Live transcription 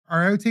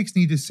our outtakes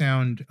need to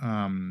sound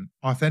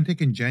authentic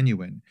and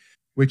genuine,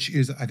 which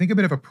is, I think, a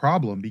bit of a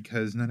problem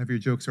because none of your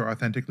jokes are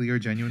authentically or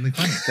genuinely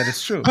funny. That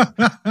is true.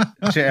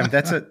 JM,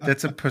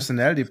 that's a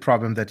personality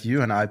problem that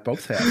you and I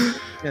both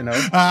have, you know?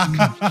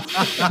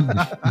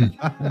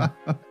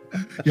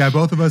 Yeah,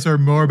 both of us are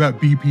more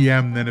about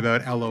BPM than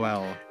about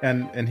LOL.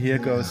 And here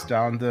goes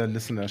down the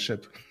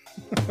listenership.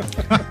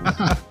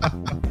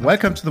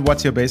 Welcome to the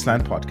What's Your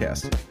Baseline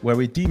podcast, where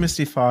we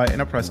demystify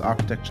enterprise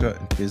architecture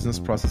and business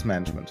process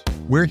management.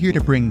 We're here to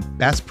bring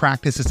best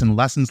practices and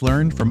lessons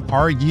learned from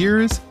our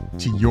years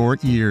to your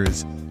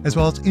ears, as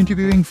well as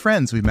interviewing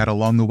friends we've met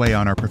along the way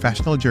on our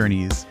professional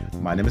journeys.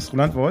 My name is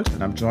Roland Wolt,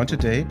 and I'm joined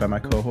today by my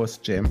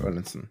co-host, JM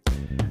Erlinson.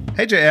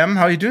 Hey, JM,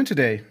 how are you doing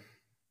today?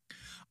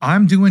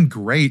 I'm doing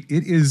great.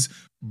 It is,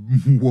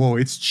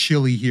 it's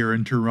chilly here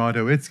in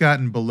Toronto. It's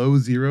gotten below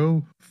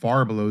zero,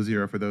 far below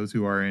zero for those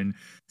who are in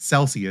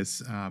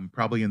Celsius,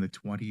 probably in the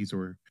 20s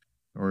or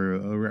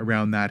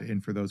around that,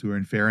 and for those who are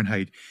in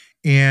Fahrenheit.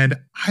 And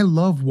I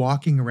love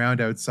walking around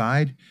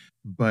outside,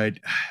 but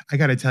I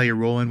got to tell you,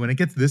 Roland, when it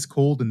gets this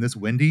cold and this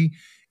windy,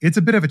 it's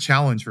a bit of a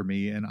challenge for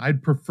me, and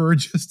I'd prefer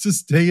just to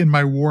stay in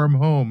my warm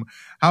home.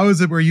 How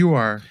is it where you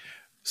are?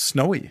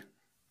 Snowy.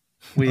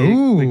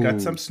 We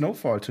got some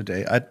snowfall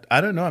today. I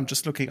don't know. I'm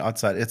just looking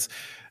outside. It's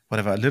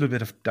a little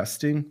bit of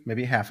dusting,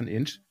 maybe half an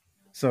inch.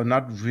 So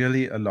not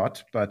really a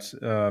lot, but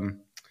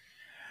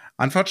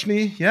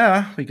unfortunately,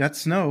 yeah, we got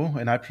snow,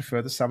 and I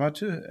prefer the summer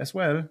too as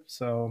well.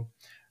 So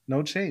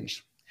no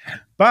change.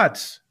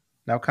 But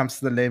now comes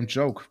the lame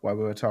joke while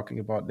we were talking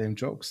about lame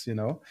jokes, you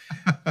know.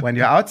 When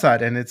you're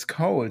outside and it's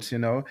cold, you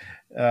know,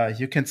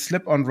 you can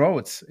slip on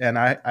roads. And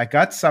I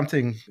got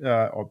something,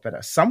 or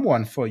better,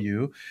 someone for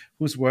you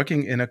who's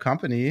working in a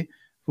company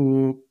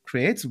who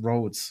creates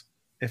roads,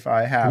 if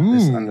I have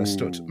this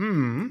understood.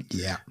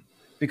 Yeah.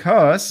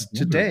 Because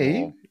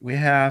today we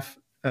have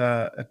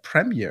a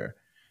premiere.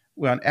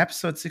 We're on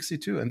episode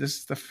 62, and this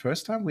is the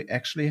first time we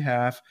actually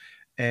have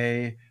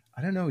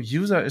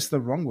user is the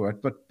wrong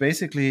word, but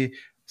basically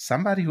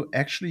somebody who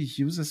actually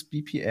uses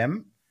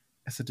BPM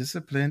as a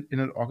discipline in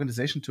an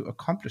organization to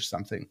accomplish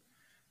something.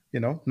 You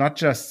know, not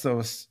just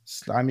those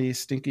slimy,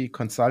 stinky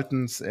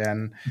consultants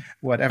and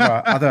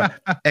whatever other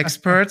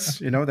experts,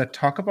 you know, that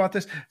talk about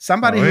this.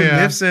 Somebody who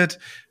lives it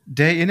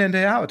day in and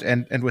day out.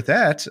 And with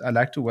that, I'd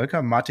like to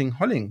welcome Martin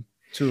Holling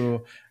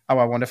to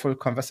our wonderful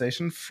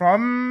conversation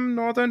from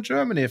Northern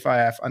Germany, if I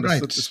have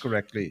understood this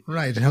correctly.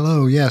 Right.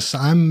 Hello. Yes,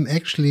 I'm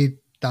actually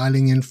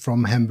dialing in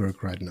from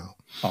Hamburg right now.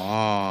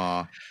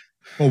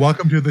 Well,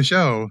 welcome to the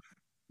show.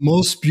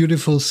 Most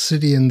beautiful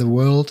city in the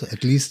world,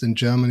 at least in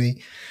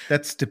Germany.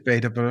 That's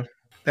debatable.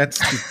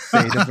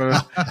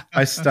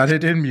 I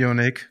studied in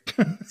Munich.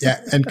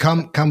 Yeah, and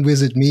come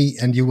visit me,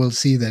 and you will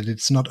see that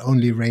it's not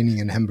only raining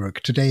in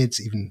Hamburg. Today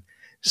it's even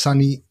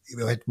sunny.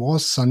 It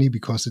was sunny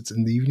because it's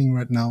in the evening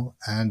right now,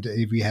 and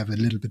we have a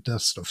little bit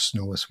dust of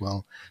snow as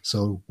well.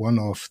 So one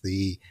of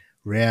the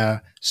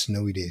rare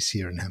snowy days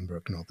here in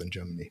Hamburg, Northern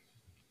Germany.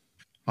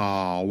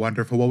 Oh,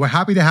 wonderful. Well, we're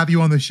happy to have you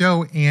on the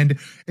show, and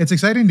it's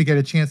exciting to get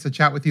a chance to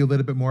chat with you a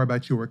little bit more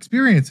about your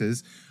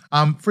experiences.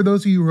 For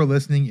those of you who are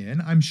listening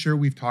in, I'm sure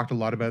we've talked a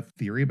lot about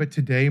theory, but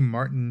today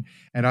Martin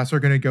and us are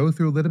going to go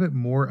through a little bit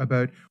more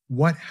about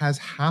what has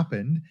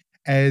happened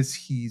as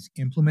he's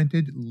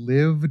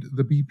lived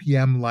the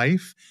BPM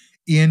life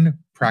in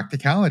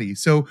practicality.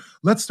 So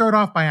let's start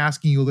off by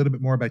asking you a little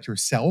bit more about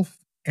yourself,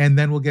 and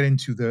then we'll get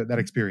into that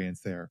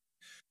experience there.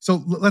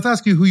 So let's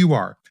ask you who you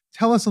are.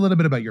 Tell us a little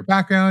bit about your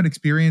background,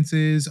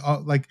 experiences,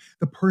 like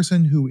the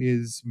person who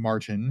is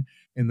Martin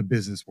in the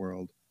business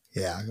world.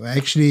 Yeah,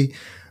 actually,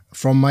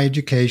 from my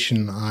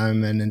education,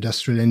 I'm an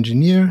industrial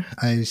engineer.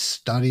 I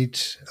studied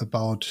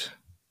about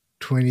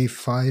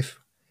 25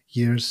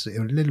 years,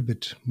 a little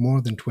bit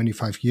more than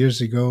 25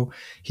 years ago,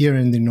 here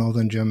in the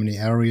Northern Germany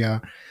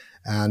area,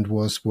 and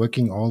was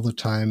working all the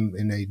time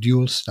in a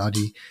dual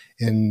study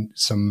in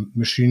some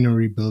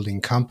machinery building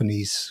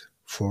companies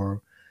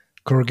for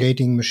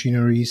corrugating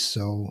machineries.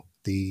 So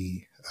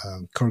the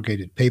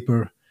corrugated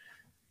paper,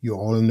 you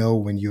all know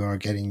when you are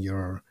getting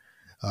your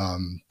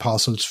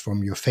parcels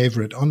from your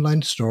favorite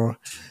online store.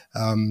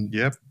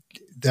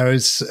 There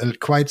is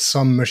quite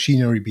some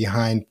machinery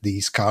behind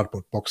these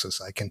cardboard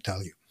boxes, I can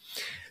tell you.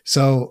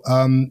 So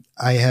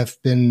I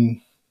have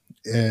been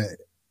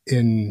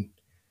in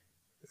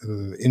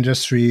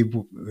industry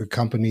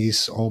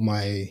companies all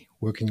my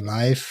working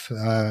life,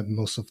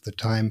 most of the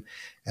time.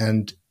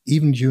 And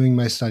even during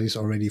my studies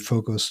already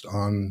focused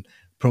on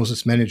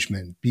process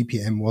management.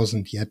 BPM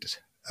wasn't yet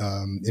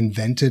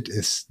invented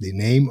is the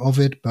name of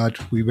it,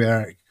 but we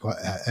were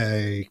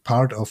a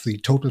part of the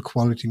total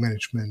quality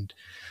management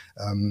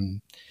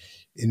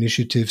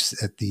initiatives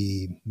at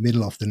the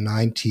middle of the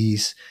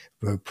 90s,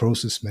 where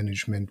process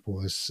management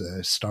was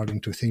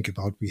starting to think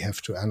about we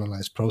have to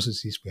analyze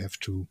processes, we have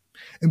to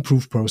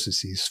improve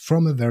processes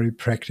from a very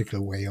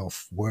practical way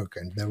of work.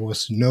 And there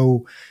was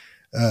no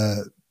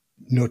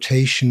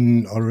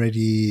notation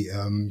already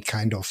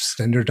kind of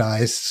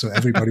standardized, so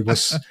everybody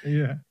was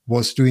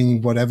was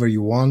doing whatever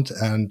you want.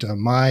 And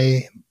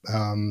my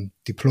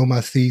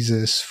diploma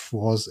thesis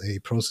was a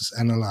process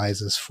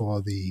analysis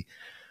for the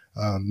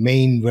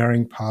main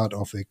wearing part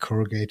of a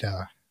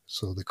corrugator,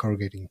 so the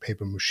corrugating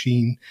paper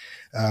machine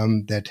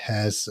that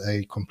has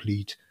a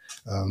complete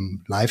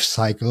life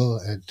cycle.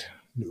 It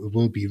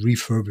will be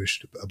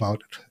refurbished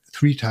about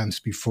 3 times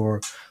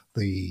before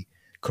the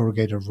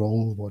corrugator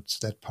roll, what's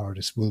that part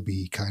is, will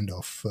be kind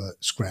of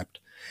scrapped.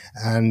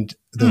 And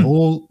the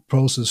whole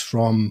process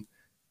from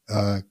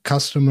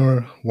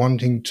customer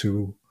wanting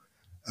to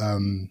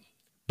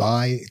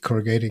buy a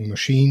corrugating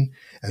machine,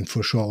 and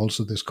for sure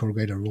also this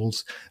corrugator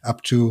rolls,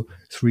 up to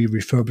 3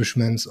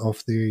 refurbishments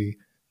of the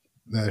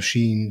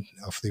machine,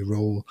 of the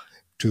roll,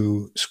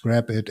 to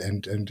scrap it.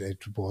 And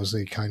it was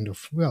a kind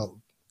of,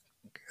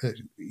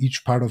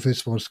 each part of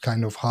this was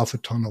kind of half a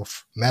ton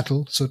of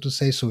metal, so to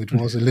say. So it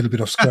was a little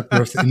bit of scrap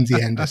worth in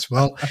the end as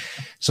well.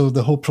 So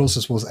the whole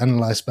process was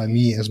analyzed by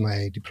me as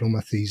my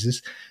diploma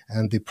thesis.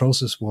 And the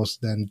process was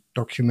then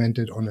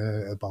documented on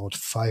a about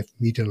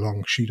 5-meter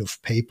long sheet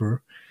of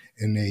paper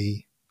in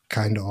a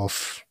kind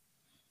of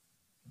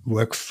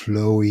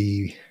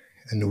workflowy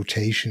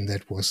notation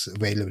that was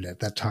available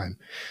at that time.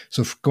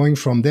 So going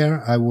from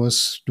there, I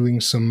was doing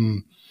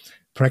some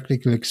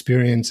practical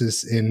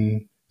experiences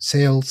in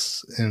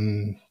sales,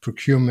 in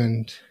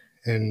procurement,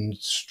 in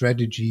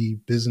strategy,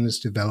 business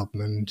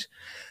development,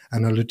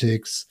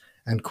 analytics,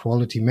 and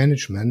quality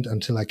management,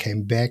 until I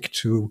came back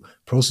to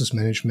process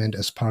management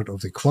as part of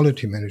the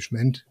quality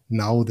management.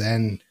 Now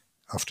then,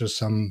 after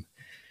some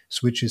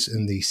switches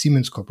in the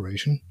Siemens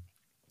Corporation,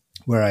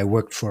 where I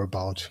worked for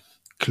about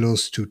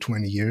close to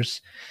 20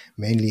 years,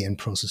 mainly in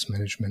process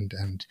management.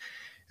 And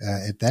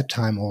at that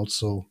time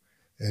also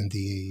in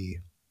the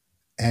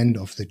end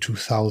of the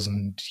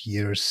 2000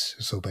 years,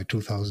 so by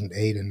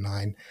 2008 and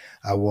 9,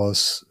 I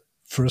was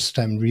first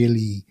time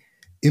really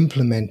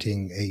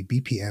implementing a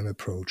BPM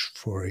approach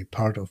for a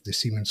part of the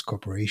Siemens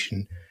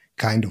Corporation,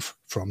 kind of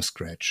from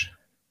scratch.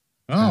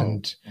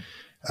 And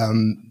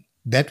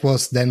that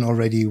was then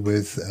already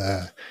with,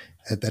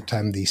 at that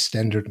time, the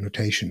standard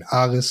notation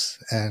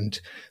ARIS, and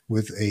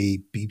with a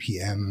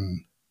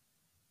BPM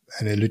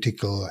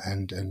analytical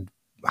and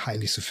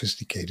highly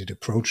sophisticated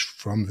approach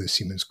from the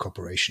Siemens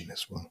Corporation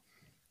as well.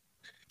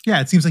 Yeah,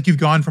 it seems like you've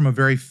gone from a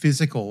very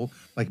physical,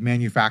 like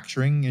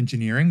manufacturing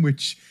engineering,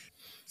 which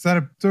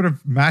sort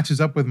of matches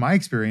up with my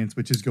experience,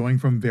 which is going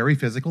from very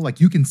physical, like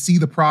you can see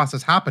the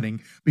process happening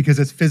because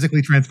it's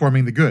physically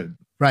transforming the good.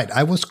 Right.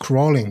 I was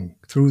crawling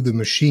through the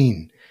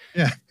machine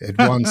at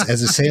once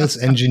as a sales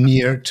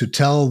engineer to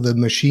tell the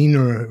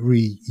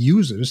machinery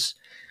users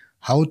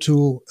how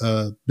to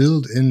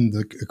build in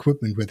the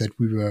equipment that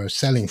we were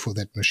selling for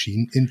that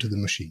machine into the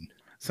machine.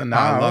 So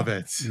now, I love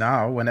it.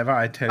 Now, whenever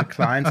I tell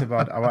clients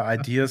about our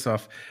ideas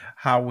of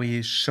how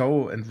we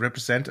show and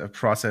represent a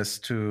process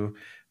to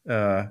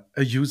a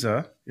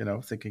user,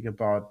 thinking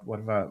about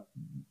whatever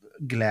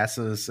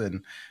glasses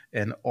and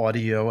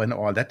audio and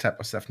all that type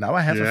of stuff. Now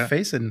I have a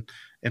face in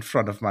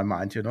front of my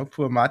mind,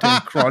 poor Martin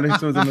crawling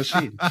through the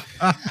machine.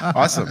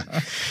 Awesome.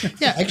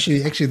 Yeah,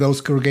 actually those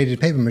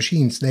corrugated paper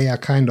machines, they are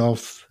kind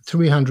of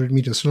 300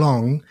 meters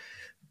long,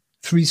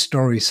 3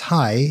 stories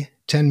high,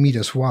 10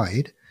 meters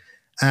wide.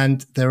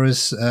 And there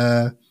is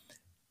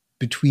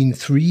between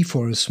 3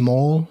 for a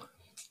small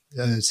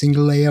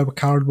single layer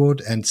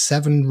cardboard and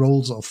 7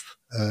 rolls of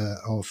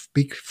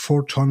big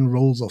 4-ton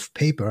rolls of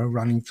paper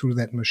running through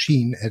that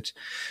machine at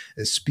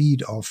a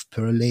speed of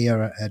per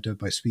layer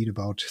by speed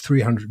about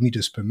 300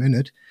 meters per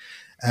minute,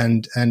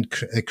 and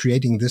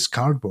creating this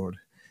cardboard.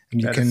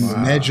 And you can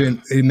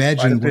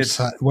imagine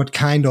what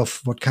kind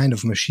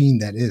of machine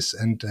that is.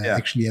 And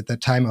actually at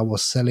that time I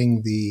was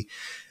selling the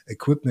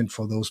equipment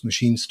for those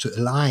machines to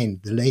align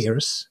the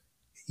layers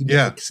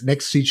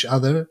next to each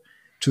other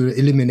to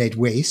eliminate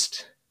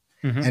waste.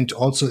 Mm-hmm. And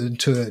also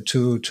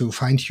to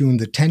fine-tune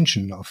the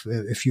tension of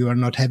if you are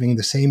not having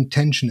the same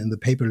tension in the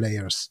paper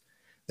layers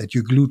that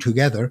you glue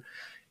together,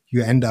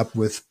 you end up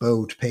with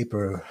bowed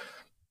paper.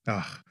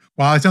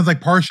 Wow, it sounds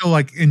like partial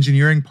like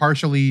engineering,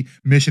 partially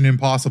Mission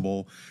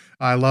Impossible.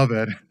 I love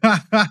it.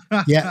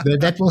 Yeah,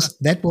 but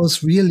that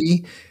was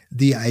really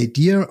the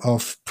idea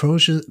of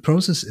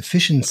process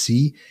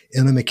efficiency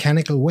in a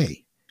mechanical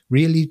way.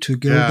 Really to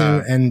go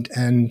there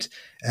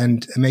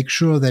and make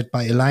sure that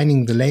by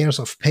aligning the layers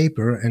of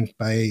paper and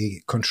by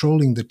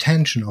controlling the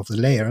tension of the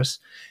layers,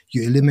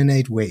 you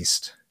eliminate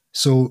waste.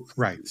 So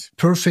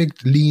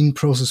perfect lean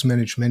process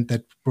management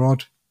that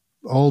brought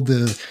all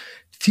the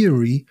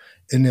theory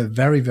in a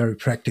very, very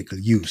practical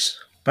use.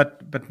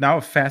 But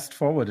now fast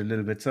forward a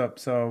little bit.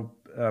 So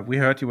we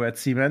heard you were at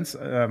Siemens.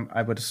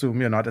 I would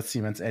assume you're not at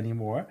Siemens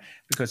anymore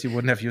because you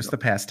wouldn't have used the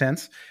past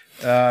tense.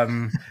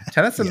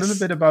 Tell us a little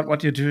bit about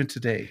what you're doing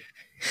today.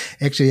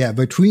 Actually, yeah,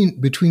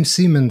 between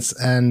Siemens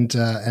and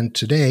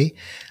today,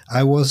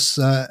 I was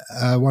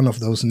one of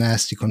those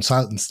nasty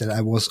consultants that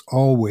I was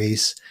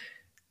always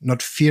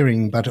not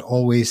fearing, but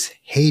always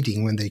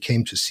hating when they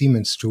came to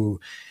Siemens to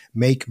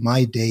make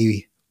my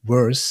day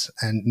worse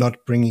and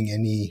not bringing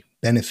any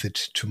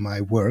benefit to my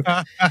work.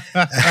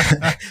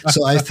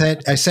 So I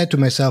said to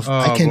myself,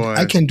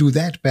 I can do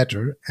that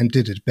better, and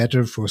did it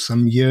better for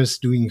some years,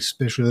 doing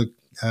special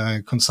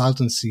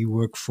consultancy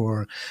work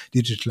for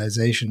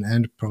digitalization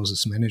and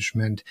process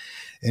management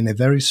in a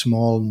very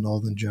small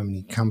northern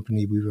Germany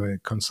company. We were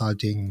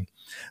consulting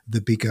the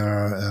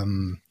bigger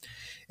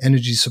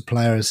energy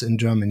suppliers in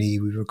Germany.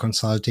 We were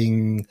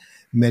consulting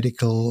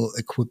medical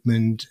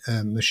equipment,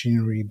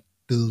 machinery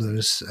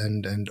builders,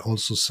 and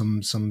also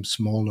some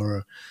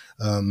smaller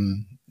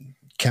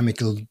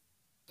chemical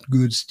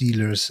goods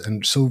dealers,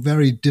 and so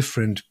very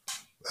different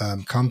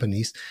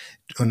companies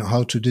on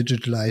how to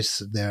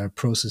digitalize their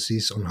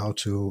processes, on how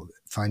to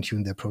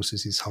fine-tune their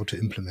processes, how to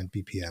implement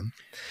BPM.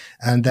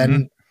 And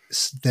then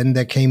then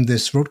there came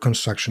this road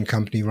construction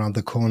company around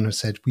the corner and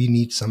said, we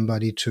need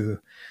somebody to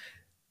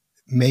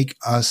make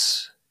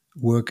us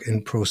work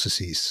in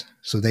processes.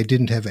 So they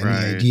didn't have any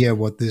idea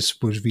what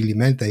this was really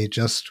meant. They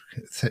just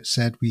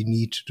said we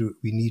need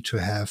to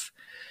have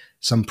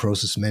some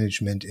process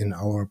management in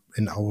our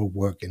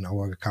work, in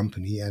our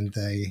company, and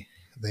they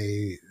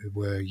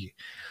were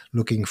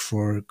looking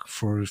for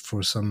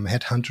some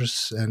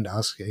headhunters and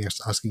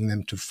asking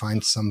them to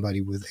find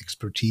somebody with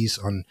expertise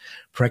on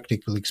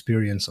practical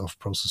experience of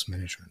process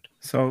management.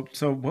 So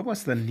what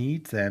was the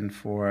need then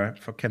for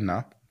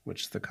Kemner,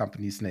 which is the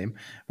company's name?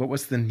 What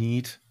was the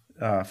need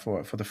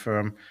for the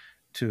firm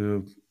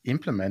to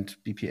implement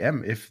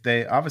BPM if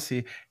they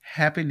obviously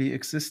happily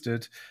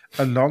existed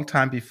a long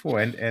time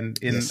before? And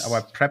in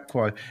our prep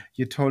call,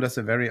 you told us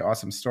a very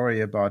awesome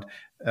story about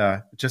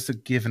just to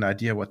give an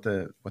idea what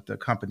the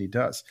company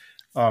does,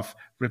 of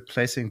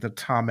replacing the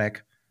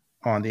tarmac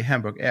on the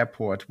Hamburg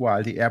airport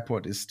while the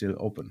airport is still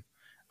open.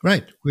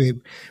 Right.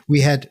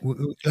 We had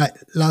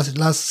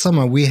last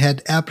summer we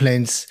had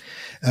airplanes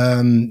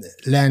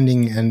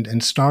landing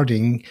and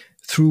starting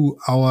through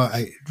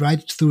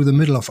right through the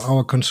middle of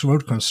our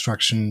road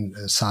construction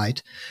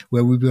site,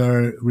 where we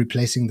were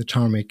replacing the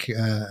tarmac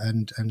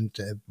and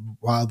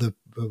while the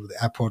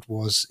airport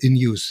was in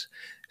use.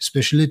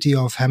 Specialty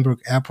of Hamburg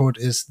Airport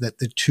is that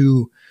the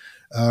two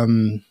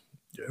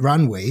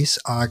runways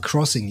are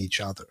crossing each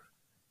other.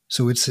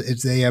 So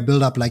they are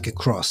built up like a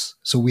cross.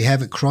 So we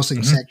have a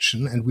crossing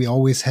section, and we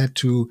always had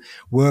to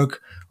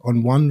work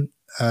on one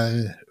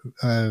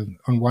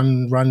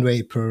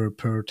runway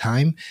per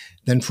time.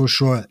 Then for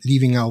sure,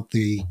 leaving out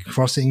the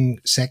crossing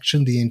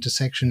section, the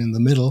intersection in the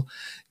middle,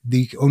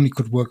 they only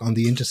could work on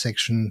the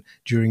intersection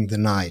during the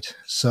night.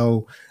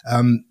 So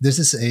this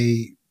is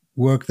a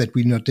work that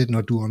we did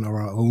not do on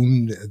our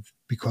own,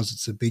 because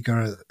it's a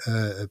bigger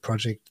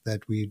project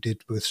that we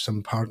did with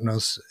some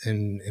partners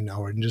in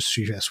our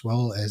industry, as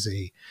well as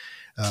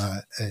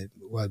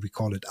well, we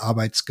call it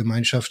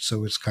Arbeitsgemeinschaft.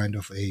 So it's kind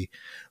of a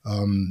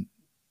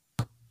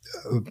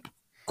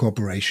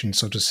corporation,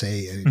 so to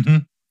say.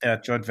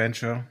 Joint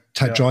venture.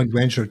 Joint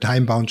venture,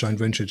 time-bound joint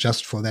venture,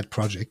 just for that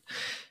project.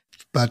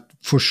 But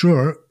for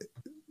sure,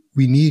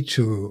 we need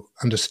to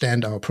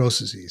understand our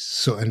processes.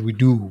 So, and we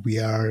do. We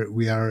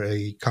are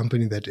a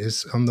company that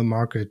is on the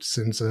market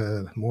since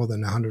more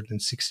than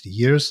 160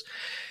 years,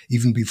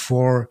 even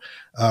before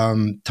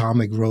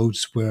tarmac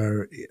roads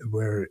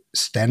were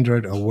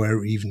standard or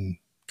were even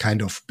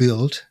kind of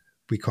built,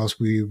 because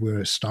we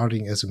were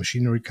starting as a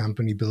machinery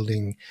company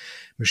building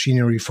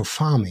machinery for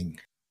farming.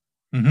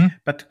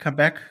 But come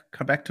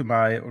back to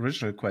my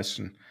original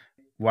question.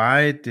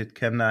 Why did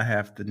Kemner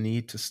have the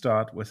need to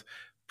start with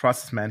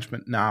process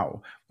management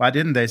now? Why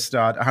didn't they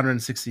start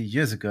 160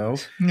 years ago?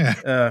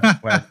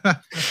 Well,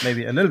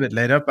 maybe a little bit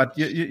later, but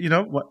you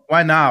know,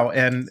 why now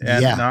and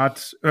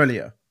not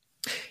earlier?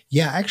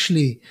 Yeah,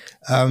 actually,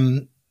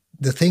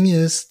 the thing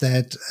is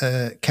that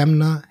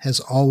Kemner has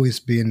always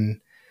been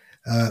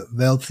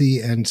wealthy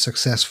and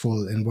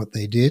successful in what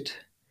they did,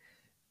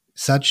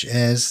 such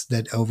as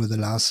that over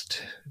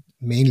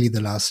mainly the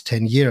last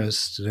 10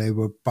 years, they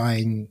were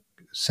buying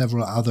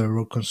several other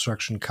road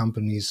construction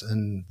companies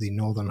in the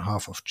northern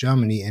half of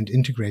Germany and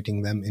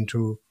integrating them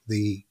into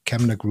the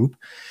Kemner Group,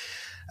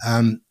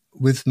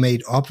 with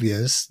made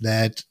obvious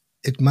that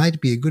it might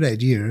be a good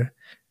idea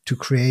to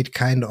create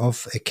kind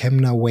of a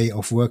Kemner way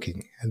of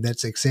working. And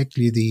that's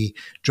exactly the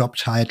job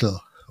title,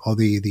 or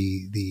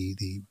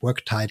the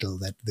work title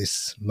that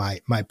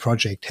my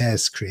project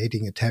has,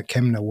 creating a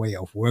Kemner way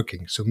of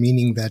working. So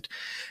meaning that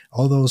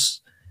all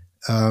those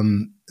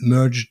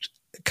merged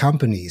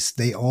companies,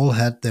 they all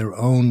had their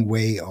own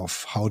way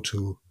of how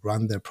to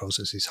run their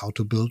processes, how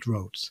to build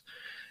roads.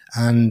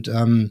 And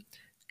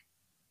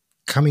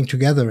coming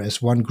together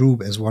as one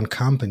group, as one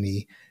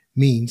company,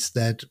 means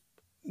that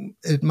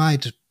it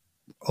might,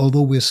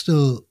 although we're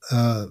still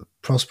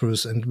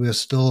prosperous and we're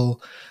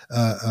still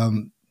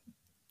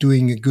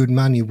doing good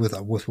money with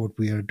what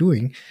we are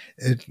doing,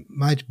 it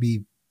might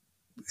be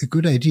a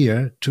good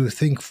idea to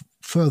think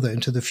further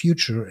into the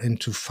future and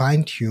to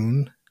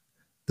fine-tune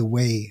the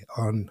way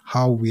on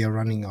how we are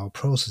running our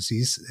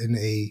processes in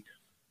a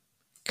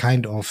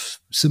kind of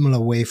similar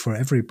way for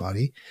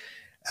everybody,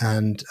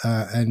 and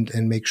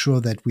make sure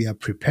that we are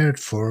prepared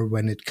for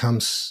when it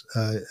comes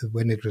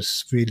when it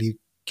was really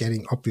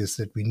getting obvious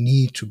that we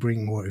need to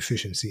bring more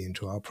efficiency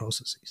into our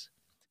processes.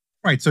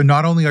 Right. So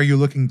not only are you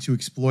looking to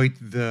exploit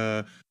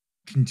the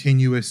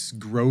continuous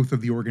growth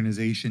of the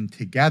organization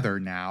together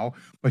now,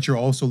 but you're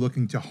also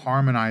looking to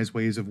harmonize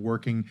ways of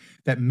working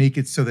that make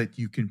it so that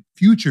you can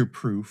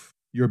future-proof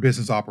your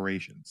business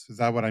operations. Is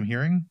that what I'm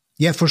hearing?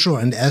 Yeah, for sure.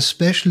 And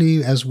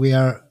especially as we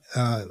are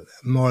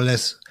more or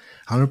less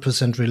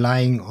 100%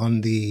 relying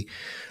on the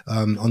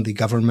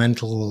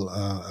governmental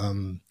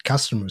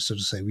customers, so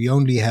to say. We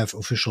only have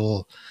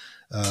official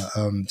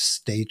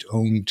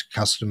state-owned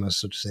customers,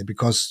 so to say,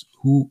 because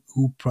who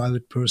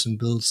private person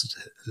builds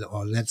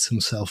or lets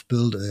himself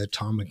build a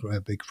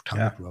big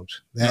atomic road?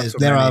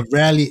 There are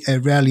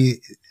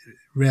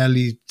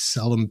rarely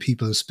seldom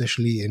people,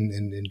 especially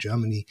in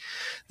Germany,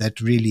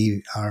 that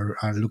really are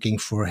looking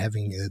for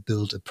having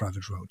built a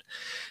private road.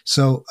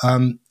 So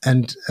and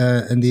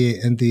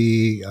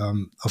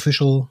the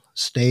official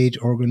state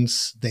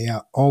organs, they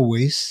are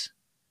always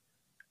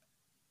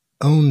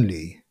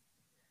only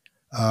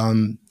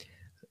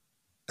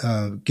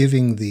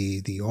giving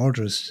the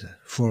orders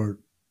for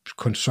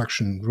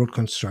road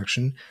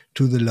construction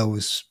to the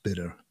lowest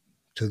bidder,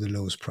 to the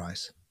lowest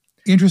price.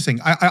 Interesting.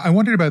 I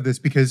wondered about this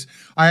because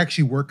I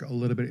actually work a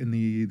little bit in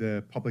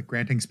the public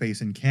granting space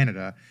in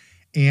Canada.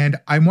 And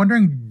I'm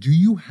wondering, do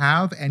you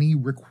have any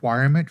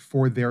requirement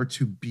for there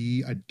to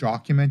be a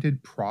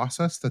documented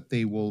process that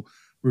they will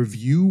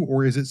review,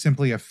 or is it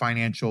simply a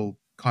financial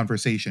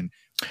conversation?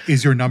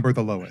 Is your number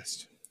the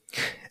lowest?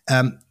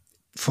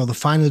 For the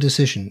final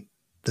decision,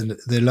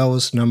 the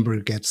lowest number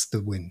gets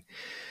the win.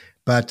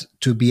 But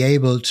to be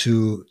able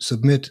to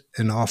submit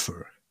an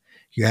offer,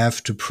 you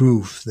have to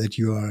prove that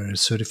you are a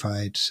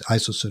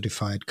ISO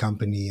certified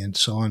company and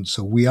so on.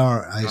 So we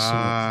are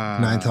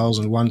ISO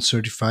 9001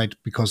 certified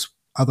because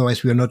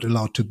otherwise we are not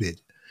allowed to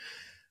bid.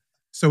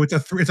 So it's a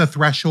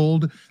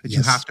threshold that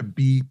you have to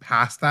be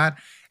past that,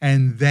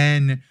 and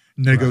then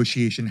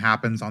negotiation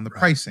happens on the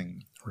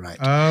pricing.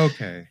 Right.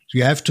 Okay.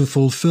 You have to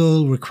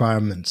fulfill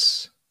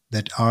requirements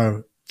that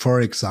are, for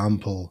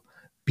example,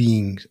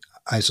 being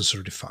ISO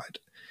certified.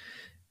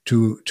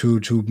 To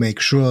make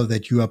sure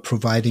that you are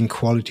providing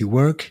quality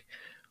work,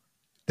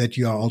 that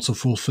you are also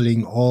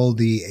fulfilling all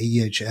the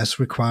EHS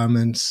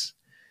requirements,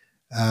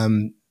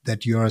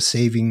 that you are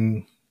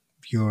saving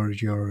your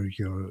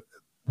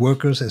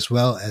workers as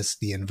well as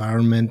the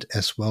environment,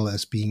 as well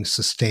as being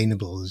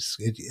sustainable.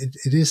 It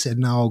is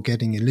now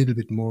getting a little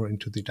bit more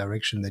into the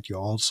direction that you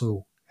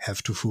also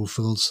have to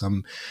fulfill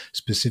some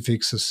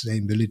specific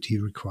sustainability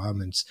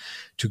requirements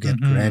to get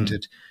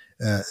granted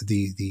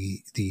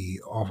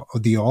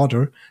the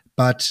order,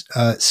 but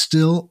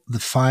still the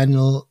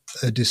final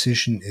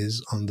decision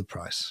is on the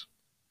price.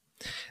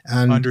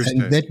 And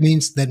that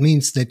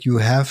means that you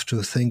have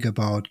to think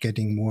about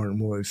getting more and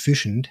more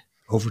efficient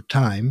over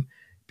time,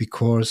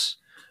 because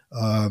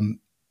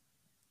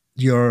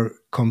your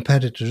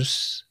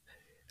competitors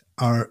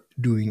are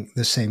doing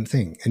the same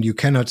thing. And you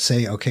cannot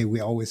say, okay, we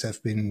always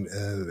have been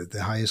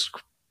the highest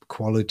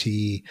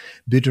quality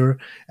bidder,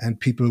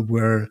 and people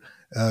were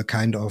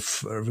kind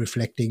of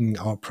reflecting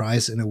our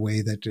price in a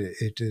way that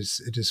it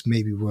is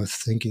maybe worth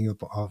thinking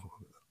about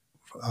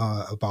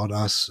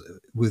us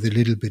with a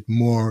little bit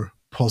more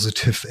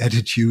positive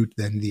attitude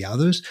than the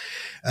others,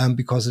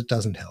 because it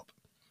doesn't help.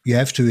 You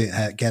have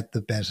to get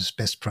the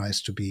best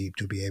price to be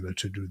able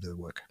to do the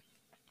work.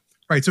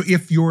 Right. So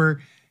if you're,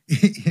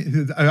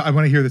 I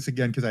want to hear this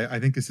again because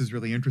I think this is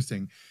really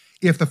interesting.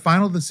 If the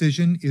final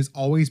decision is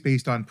always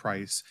based on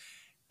price,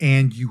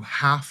 and you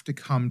have to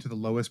come to the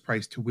lowest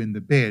price to win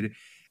the bid,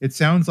 it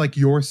sounds like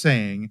you're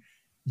saying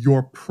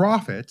your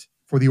profit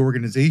for the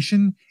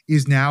organization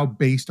is now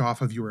based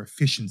off of your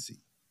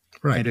efficiency.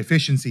 Right. And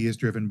efficiency is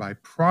driven by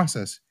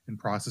process and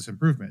process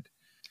improvement.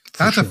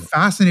 That's a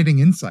fascinating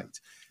insight.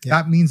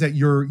 Yeah. That means that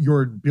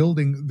you're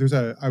building, there's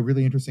a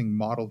really interesting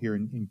model here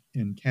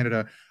in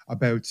Canada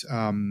about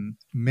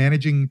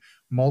managing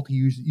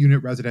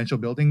multi-unit residential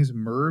buildings,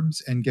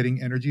 MURBs, and getting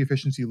energy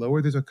efficiency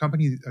lower. There's a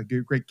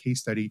great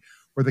case study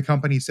where the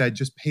company said,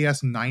 just pay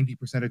us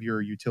 90% of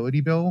your utility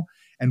bill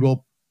and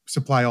we'll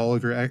supply all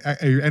of your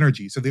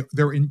energy. So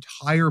their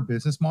entire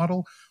business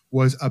model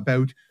was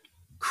about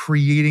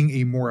creating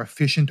a more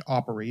efficient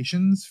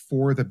operations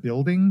for the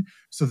building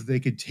so that they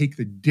could take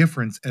the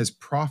difference as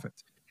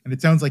profit. And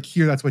it sounds like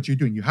here that's what you're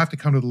doing. You have to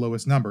come to the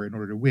lowest number in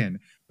order to win,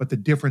 but the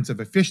difference of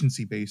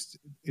efficiency based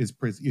is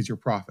your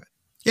profit.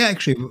 Yeah,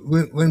 actually,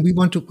 when we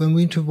want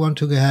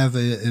to have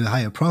a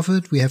higher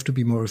profit, we have to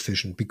be more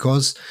efficient,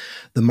 because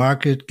the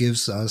market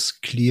gives us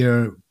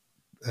clear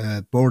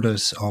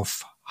borders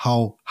of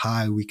how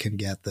high we can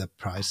get the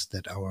price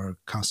that our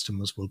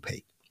customers will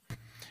pay.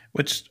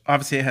 Which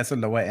obviously has a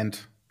lower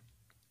end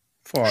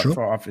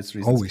for obvious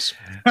reasons. Always.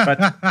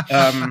 But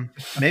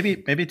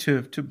maybe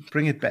to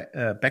bring it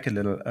back a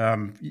little,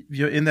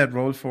 you're in that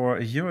role for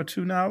a year or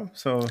two now.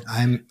 So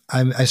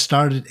I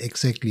started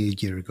exactly a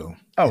year ago.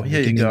 Oh,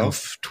 here you go.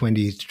 Of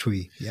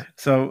 23. Yeah.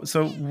 So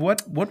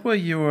what were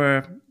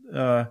your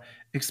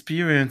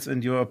experience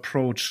and your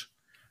approach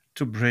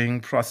to bring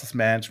process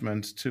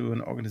management to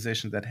an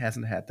organization that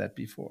hasn't had that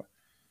before?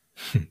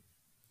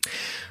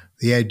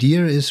 The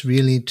idea is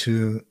really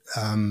to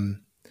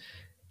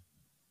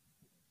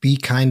be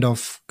kind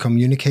of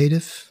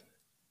communicative,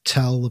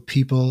 tell the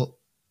people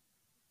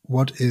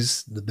what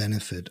is the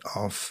benefit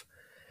of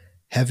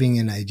having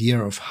an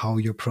idea of how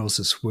your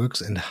process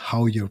works and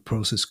how your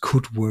process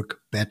could work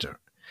better.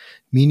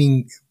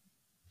 Meaning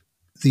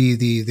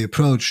the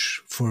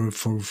approach for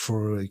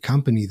a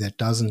company that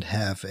doesn't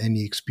have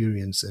any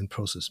experience in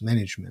process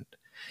management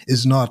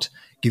is not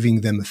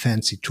giving them a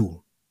fancy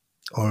tool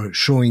or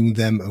showing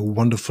them a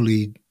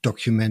wonderfully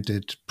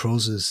documented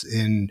process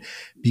in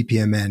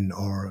BPMN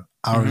or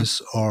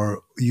RS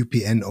or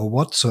UPN or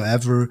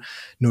whatsoever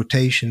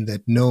notation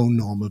that no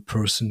normal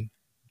person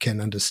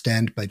can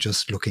understand by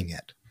just looking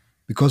at.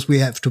 Because we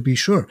have to be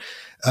sure,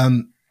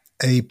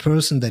 a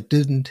person that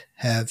didn't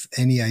have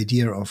any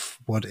idea of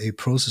what a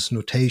process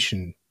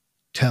notation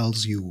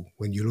tells you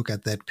when you look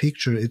at that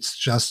picture, it's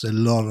just a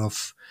lot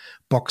of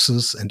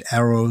boxes and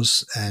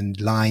arrows and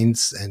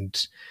lines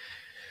and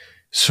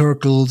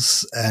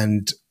circles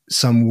and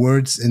some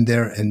words in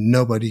there, and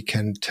nobody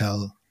can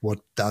tell what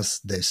does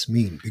this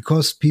mean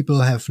because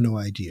people have no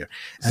idea.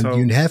 And so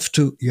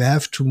you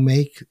have to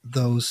make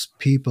those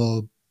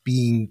people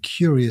being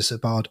curious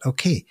about,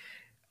 okay,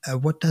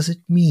 what does it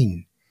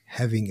mean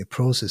having a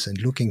process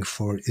and looking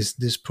for, is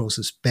this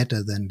process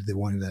better than the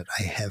one that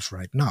I have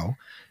right now?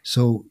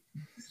 So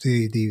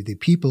the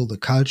people, the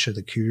culture,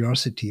 the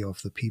curiosity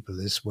of the people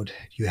is what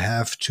you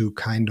have to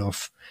kind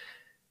of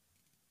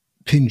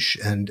pinch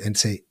and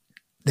say,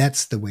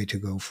 that's the way to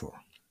go for.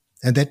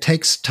 And that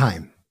takes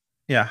time.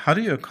 Yeah. How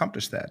do you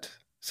accomplish that?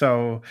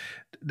 So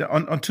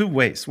on two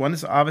ways. One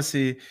is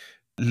obviously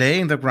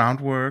laying the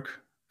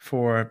groundwork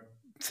for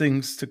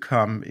things to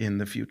come in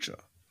the future,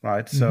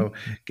 right? Mm-hmm. So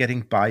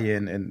getting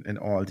buy-in and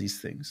all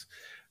these things.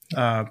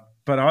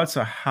 But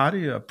also, how do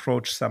you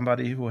approach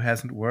somebody who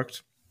hasn't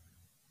worked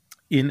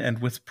in and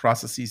with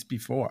processes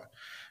before?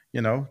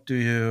 You know, do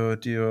you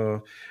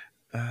do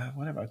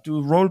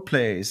role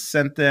plays,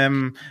 send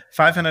them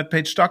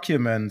 500-page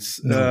documents,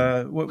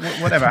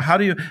 whatever. How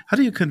do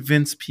you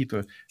convince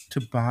people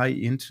to buy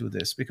into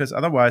this? Because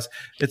otherwise,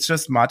 it's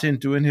just Martin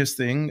doing his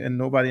thing, and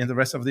nobody in the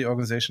rest of the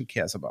organization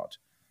cares about.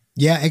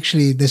 Yeah,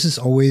 actually, this is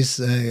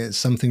always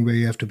something where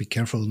you have to be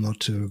careful not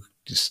to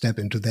step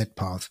into that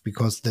path,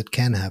 because that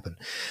can happen.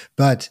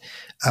 But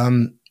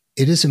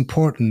it is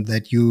important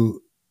that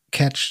you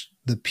catch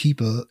the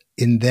people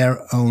in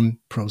their own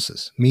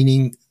process,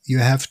 meaning you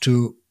have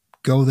to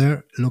go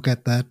there, look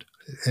at that,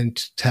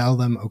 and tell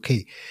them,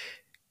 okay,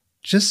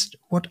 just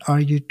what are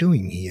you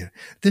doing here?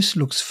 This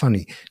looks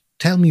funny.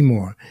 Tell me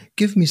more.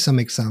 Give me some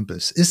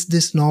examples. Is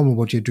this normal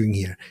what you're doing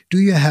here? Do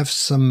you have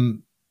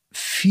some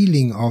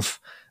feeling of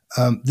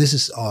this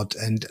is odd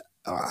and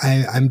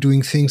I'm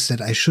doing things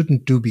that I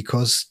shouldn't do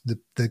because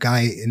the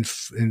guy in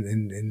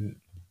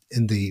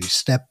the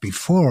step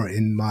before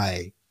in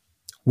my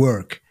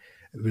work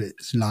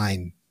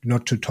line,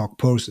 not to talk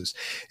process,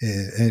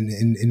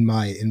 in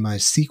my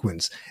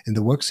sequence, in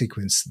the work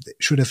sequence,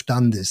 should have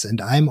done this, and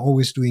I'm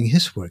always doing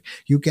his work.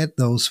 You get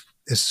those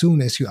as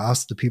soon as you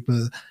ask the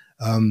people,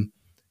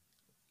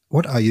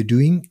 what are you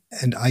doing,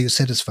 and are you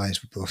satisfied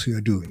with what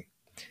you're doing?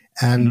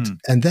 And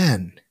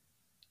then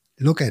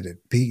look at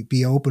it,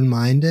 be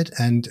open-minded,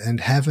 and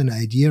have an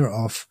idea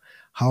of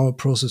how a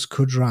process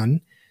could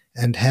run,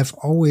 and have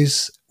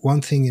always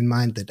one thing in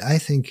mind that I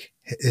think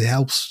it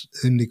helps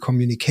in the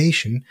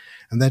communication,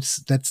 and that's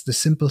the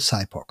simple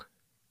SIPOC.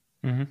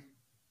 Mm-hmm.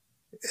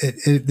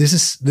 This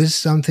is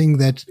something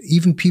that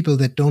even people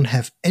that don't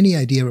have any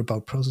idea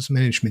about process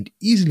management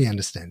easily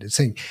understand. It's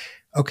saying,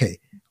 okay,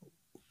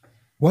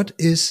 what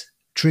is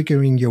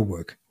triggering your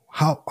work?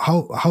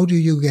 How do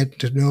you get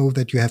to know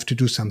that you have to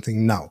do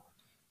something now?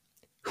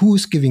 Who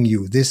is giving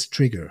you this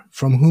trigger?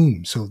 From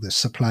whom? So the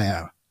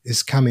supplier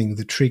is coming,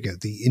 the trigger,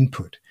 the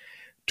input.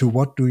 To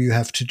what do you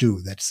have to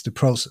do? That's the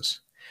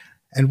process.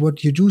 And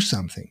what you do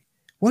something,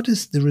 what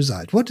is the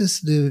result? What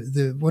is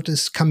what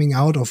is coming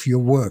out of your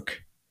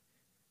work?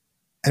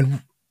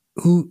 And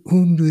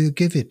whom do you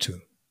give it to?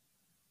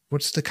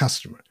 What's the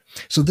customer?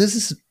 So this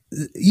is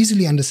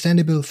easily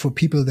understandable for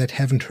people that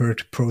haven't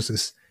heard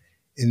process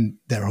in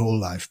their whole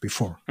life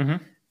before.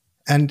 Mm-hmm.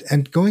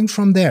 And going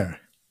from there,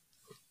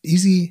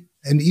 easy.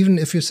 And even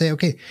if you say,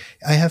 okay,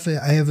 I have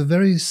a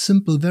very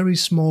simple, very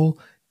small,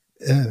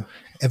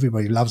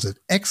 everybody loves it,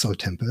 Excel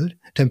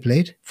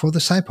template for the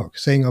SIPOC,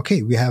 saying,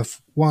 okay, we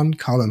have one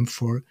column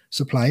for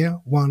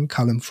supplier, one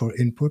column for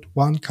input,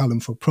 one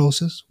column for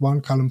process, one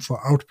column for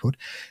output,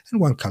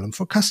 and one column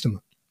for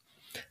customer.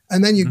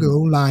 And then you go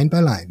line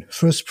by line.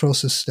 First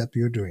process step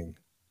you're doing.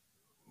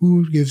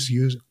 Who gives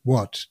you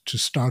what to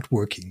start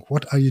working?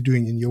 What are you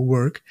doing in your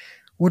work?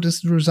 What is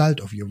the result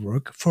of your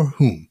work? For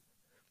whom?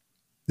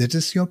 That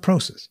is your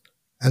process.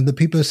 And the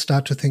people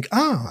start to think,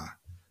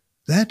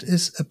 that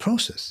is a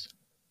process.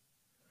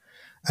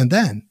 And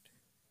then,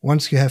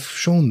 once you have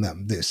shown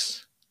them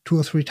this, 2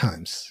 or 3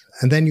 times.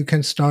 And then you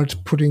can start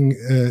putting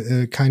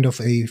a kind of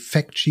a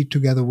fact sheet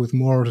together with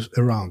more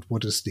around.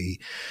 What is the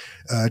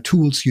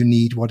tools you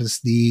need? What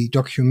is the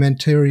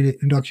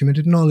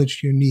documented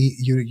knowledge you need?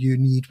 You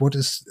need what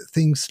is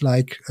things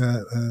like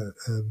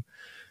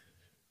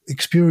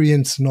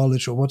experience,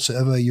 knowledge, or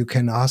whatsoever you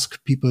can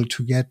ask people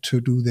to get to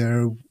do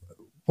their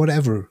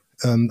whatever.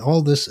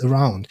 All this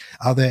around.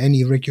 Are there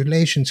any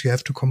regulations you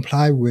have to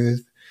comply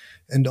with?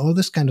 And all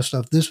this kind of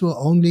stuff. This will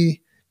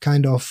only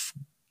kind of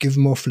give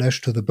more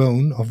flesh to the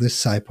bone of this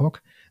SIPOC,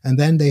 and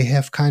then they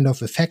have kind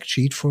of a fact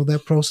sheet for their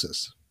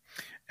process.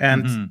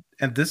 And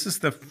this is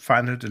the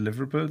final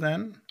deliverable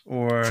then,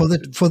 or for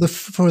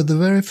the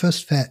very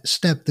first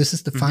step, this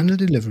is the final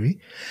delivery,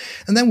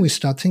 and then we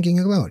start thinking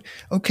about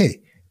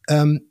okay.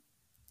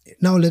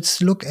 Now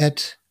let's look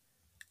at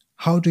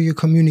how do you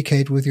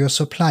communicate with your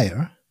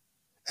supplier,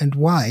 and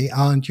why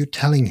aren't you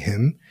telling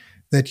him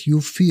that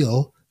you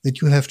feel that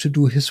you have to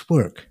do his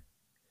work?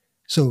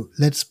 So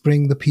let's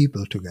bring the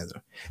people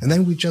together. And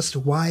then we just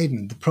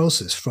widen the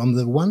process from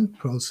the one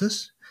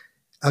process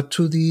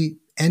to the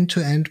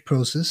end-to-end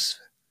process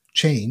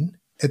chain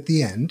at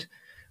the end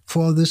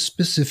for the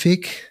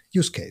specific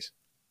use case.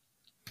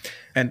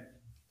 And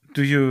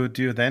do you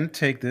then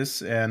take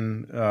this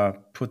and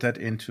put that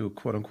into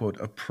quote unquote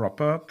a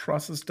proper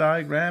process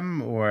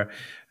diagram, or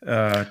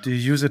do you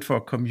use it for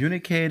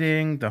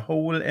communicating the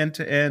whole end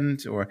to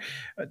end, or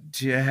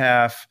do you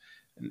have,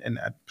 and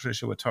I'm pretty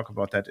sure we'll talk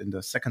about that in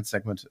the second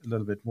segment a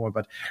little bit more,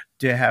 but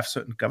do you have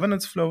certain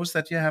governance flows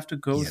that you have to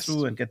go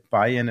through and get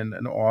buy-in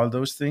and all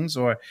those things,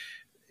 or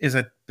is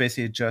it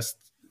basically just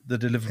the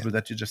deliverable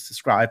that you just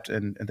described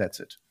and that's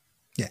it?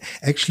 Yeah,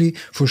 actually,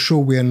 for sure,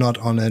 we are not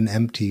on an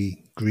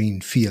empty green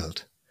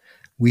field.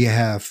 We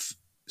have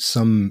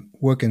some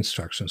work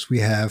instructions, we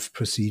have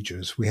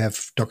procedures, we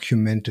have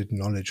documented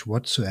knowledge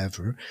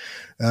whatsoever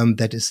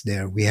that is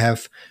there. We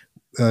have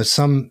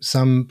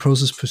some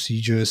process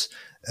procedures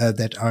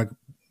that are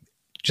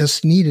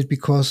just needed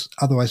because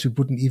otherwise we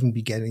wouldn't even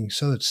be getting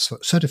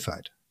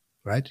certified,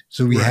 right?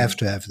 So we have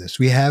to have this.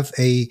 We have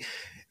a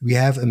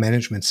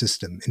management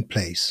system in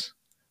place.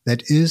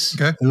 That is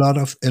a lot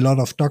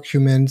of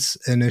documents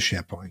in a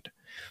SharePoint.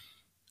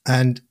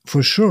 And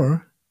for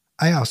sure,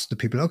 I asked the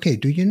people, okay,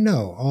 do you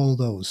know all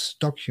those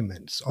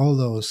documents, all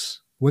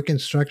those work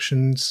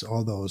instructions,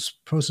 all those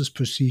process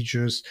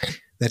procedures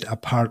that are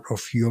part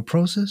of your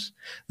process,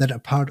 that are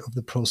part of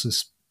the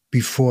process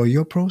before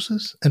your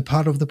process, and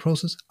part of the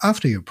process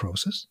after your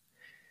process?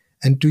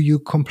 And do you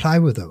comply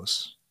with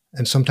those?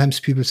 And sometimes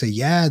people say,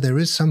 yeah, there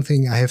is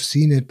something, I have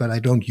seen it, but I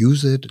don't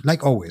use it.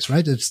 Like always,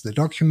 right? It's the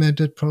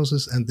documented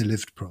process and the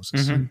lived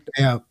process. Mm-hmm.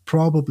 They are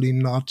probably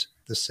not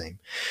the same.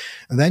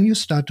 And then you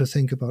start to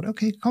think about,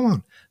 okay, come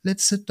on,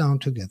 let's sit down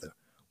together.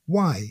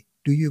 Why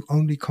do you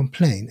only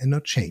complain and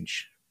not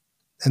change?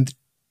 And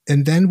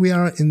then we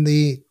are in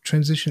the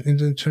transition, in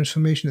the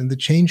transformation, in the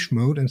change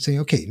mode, and saying,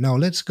 okay, now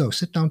let's go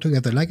sit down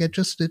together, like I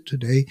just did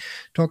today,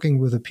 talking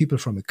with the people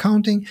from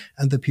accounting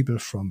and the people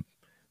from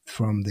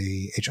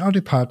the HR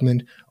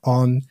department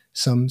on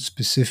some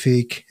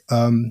specific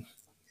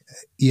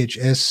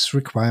EHS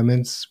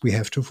requirements we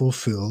have to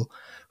fulfill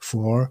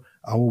for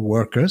our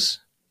workers.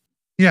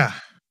 Yeah.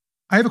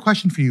 I have a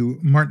question for you,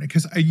 Martin,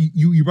 because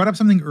you brought up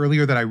something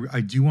earlier that I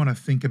do want to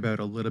think about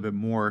a little bit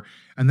more,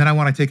 and then I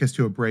want to take us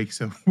to a break.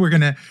 So we're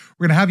gonna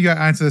have you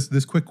answer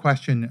this quick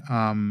question.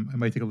 It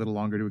might take a little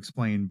longer to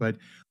explain, but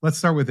let's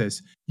start with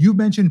this. You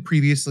mentioned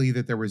previously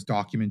that there was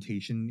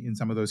documentation in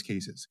some of those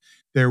cases.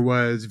 There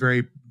was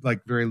very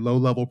low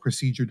level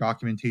procedure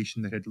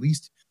documentation that had at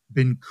least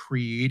been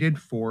created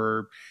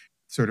for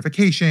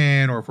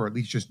certification or for at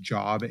least just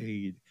job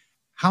aid.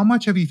 How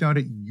much have you found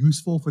it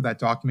useful for that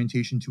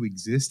documentation to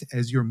exist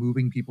as you're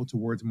moving people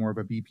towards more of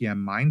a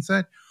BPM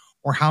mindset?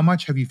 Or how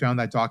much have you found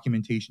that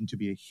documentation to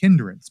be a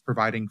hindrance,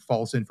 providing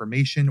false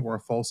information or a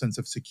false sense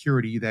of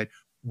security that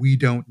we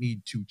don't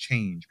need to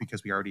change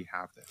because we already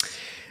have this?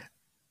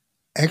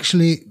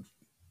 Actually,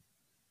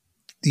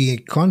 the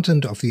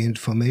content of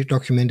the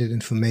documented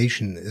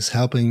information is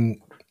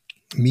helping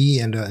me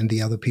and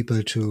the other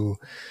people to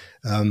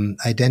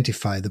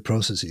identify the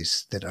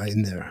processes that are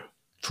in there.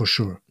 For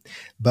sure.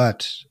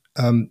 But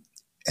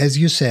as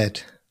you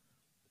said,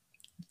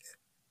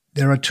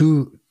 there are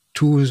two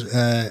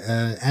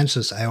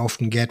answers I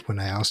often get when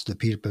I ask the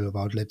people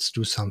about let's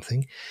do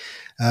something.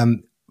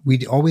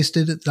 We always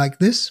did it like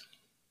this,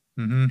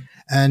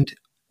 and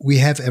we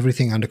have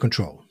everything under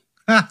control.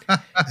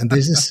 And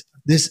this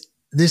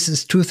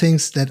is two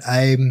things that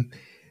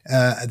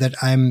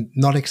I'm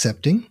not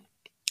accepting.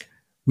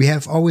 We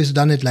have always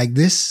done it like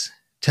this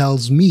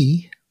tells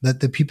me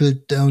that the people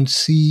don't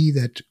see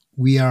that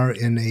we are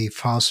in a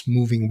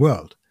fast-moving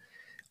world,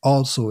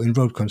 also in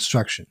road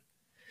construction.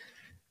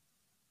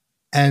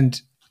 And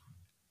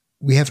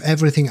we have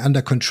everything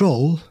under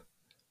control,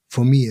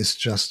 for me, is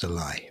just a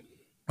lie.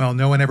 Well,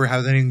 no one ever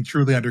has anything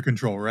truly under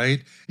control,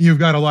 right? You've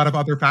got a lot of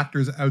other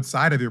factors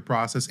outside of your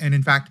process. And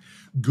in fact,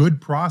 good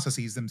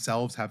processes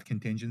themselves have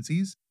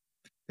contingencies.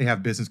 They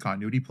have business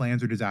continuity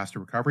plans or disaster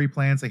recovery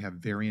plans. They have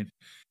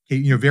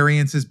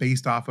variances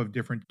based off of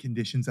different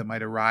conditions that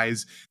might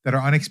arise that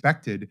are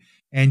unexpected.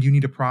 And you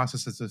need a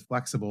process that's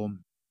flexible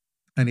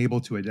and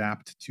able to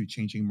adapt to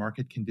changing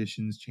market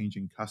conditions,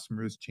 changing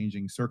customers,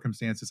 changing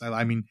circumstances.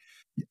 I mean,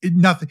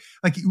 nothing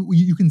like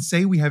you can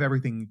say we have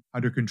everything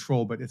under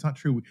control, but it's not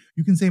true.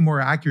 You can say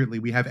more accurately,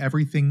 we have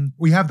everything,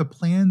 we have the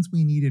plans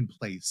we need in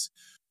place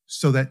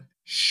so that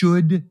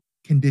should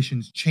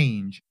conditions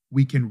change,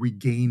 we can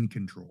regain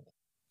control.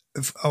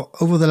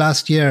 Over the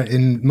last year,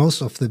 in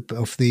most of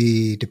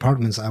the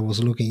departments I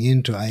was looking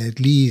into, I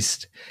at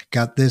least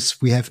got this: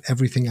 we have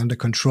everything under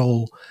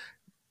control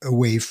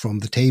away from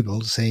the table,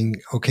 saying,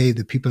 okay,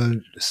 the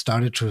people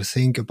started to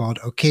think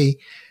about, okay,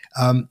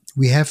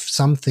 we have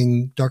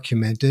something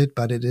documented,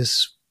 but it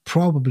is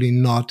probably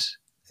not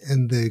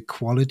in the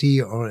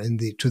quality or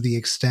to the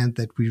extent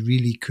that we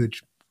really could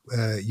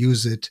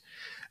use it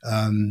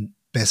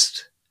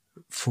best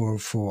for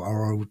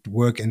our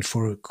work and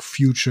for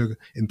future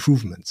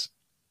improvements.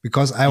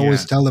 Because I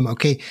always tell them,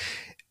 okay,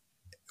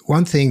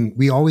 one thing,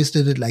 we always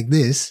did it like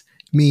this,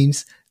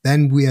 means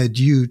then we are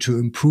due to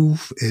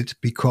improve it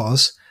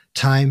because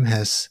time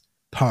has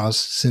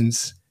passed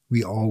since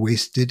we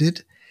always did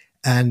it.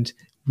 And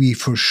we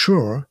for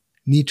sure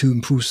need to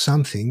improve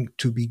something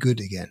to be good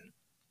again.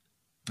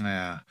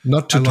 Yeah.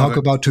 Not to talk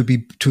about to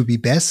be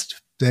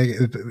best.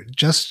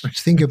 Just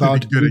think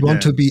about we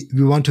want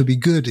to be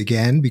good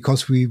again,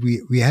 because we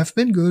have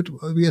been good.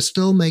 We are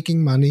still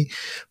making money,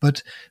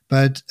 but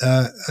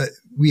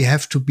we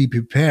have to be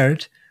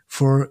prepared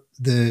for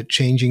the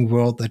changing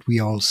world that we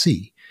all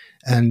see.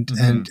 And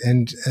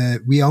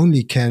we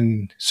only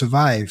can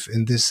survive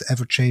in this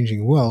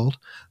ever-changing world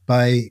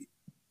by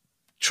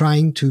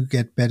trying to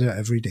get better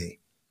every day,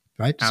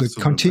 right?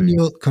 Absolutely.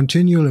 So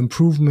continual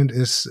improvement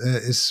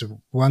is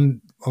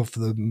one of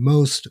the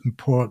most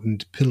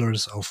important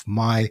pillars of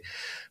my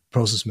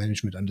process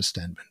management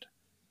understanding.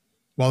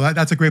 Well,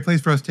 that's a great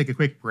place for us to take a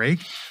quick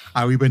break.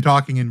 We've been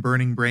talking in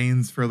Burning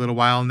Brains for a little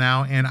while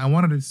now, and I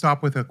wanted to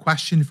stop with a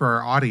question for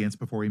our audience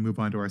before we move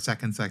on to our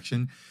second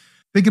section.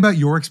 Think about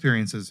your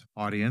experiences,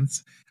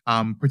 audience,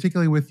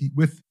 particularly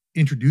with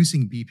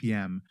introducing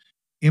BPM,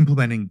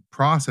 implementing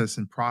process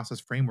and process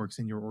frameworks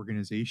in your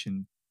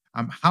organization.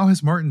 How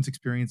has Martin's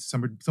experience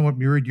somewhat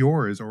mirrored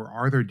yours, or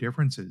are there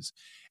differences?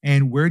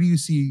 And where do you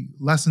see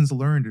lessons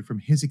learned from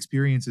his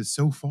experiences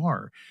so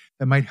far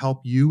that might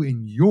help you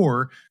in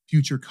your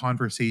future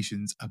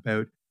conversations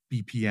about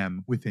BPM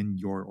within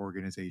your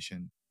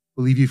organization?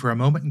 We'll leave you for a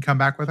moment and come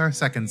back with our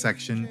second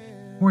section,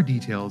 more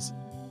details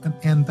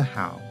and the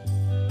how.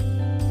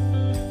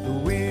 The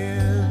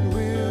wind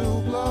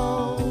will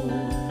blow,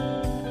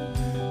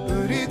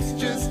 but it's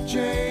just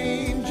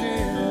changing.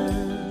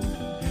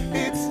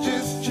 It's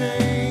just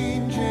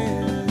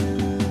changing.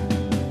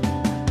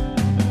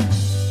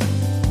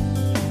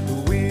 The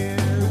wind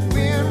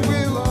will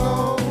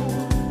blow,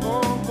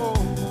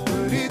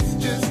 but it's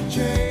just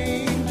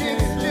changing.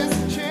 It's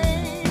just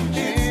changing.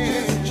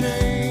 It's just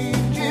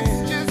changing.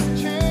 It's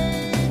just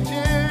changing.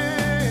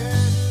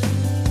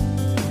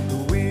 The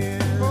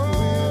wind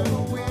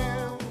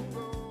will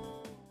blow.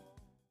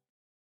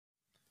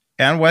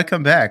 And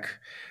welcome back.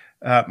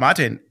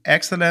 Martin,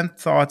 excellent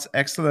thoughts,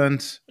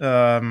 excellent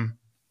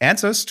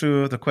answers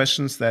to the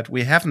questions that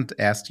we haven't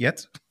asked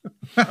yet.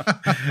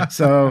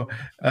 So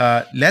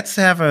let's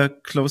have a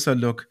closer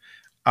look,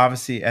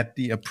 obviously, at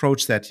the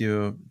approach that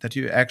you're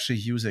actually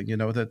using,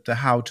 the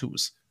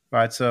how-tos,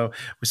 right? So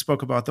we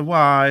spoke about the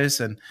whys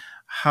and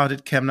how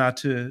did Kemner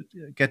to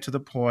get to the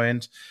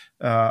point,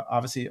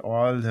 obviously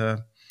all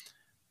the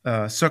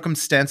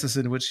circumstances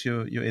in which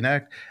you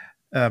enact,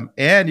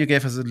 and you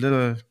gave us a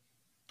little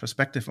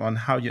perspective on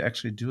how you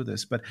actually do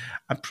this. But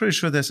I'm pretty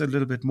sure there's a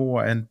little bit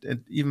more, and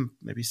even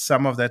maybe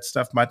some of that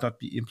stuff might not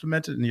be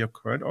implemented in your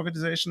current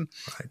organization.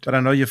 Right. But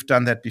I know you've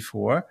done that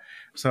before.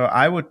 So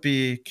I would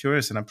be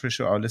curious, and I'm pretty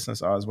sure our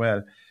listeners are as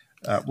well,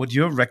 what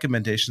your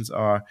recommendations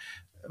are,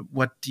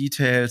 what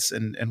details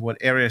and what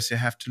areas you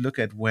have to look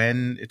at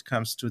when it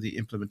comes to the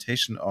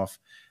implementation of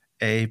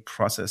a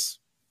process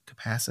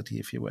capacity,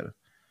 if you will.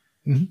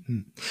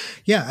 Mm-hmm.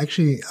 Yeah,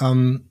 actually,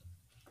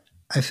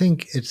 I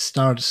think it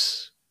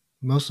starts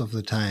most of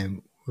the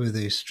time with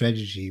a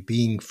strategy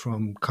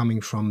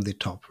coming from the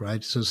top,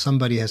 right? So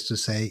somebody has to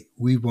say,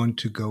 we want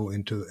to go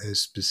into a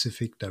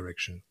specific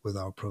direction with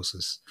our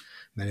process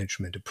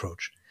management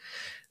approach.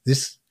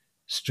 This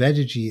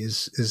strategy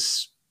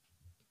is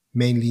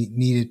mainly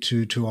needed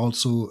to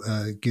also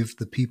give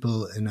the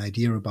people an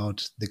idea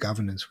about the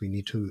governance we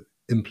need to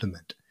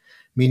implement.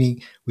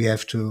 Meaning we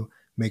have to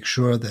make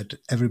sure that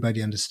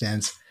everybody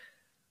understands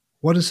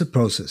what is a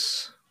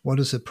process. What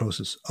is a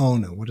process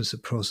owner? What is a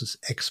process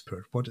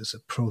expert? What is a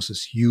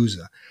process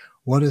user?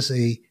 What is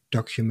a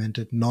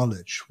documented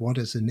knowledge? What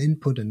is an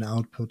input and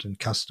output and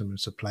customer and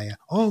supplier?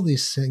 All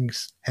these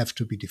things have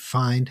to be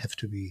defined, have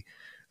to be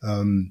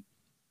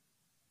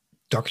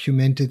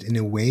documented in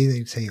a way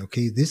that say,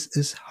 okay, this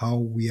is how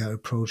we are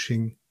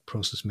approaching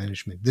process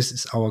management. This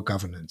is our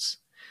governance.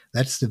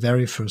 That's the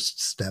very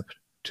first step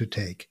to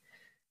take.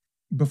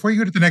 Before you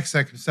go to the next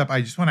step,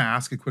 I just want to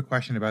ask a quick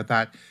question about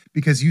that,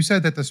 because you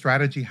said that the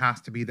strategy has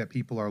to be that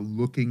people are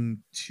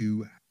looking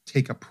to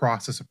take a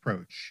process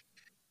approach.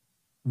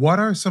 What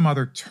are some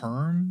other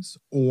terms,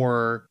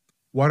 or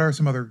what are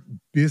some other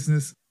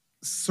business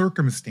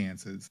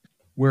circumstances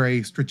where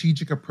a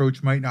strategic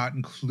approach might not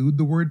include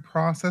the word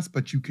process,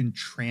 but you can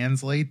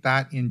translate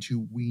that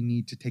into we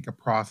need to take a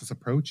process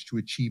approach to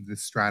achieve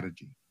this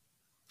strategy?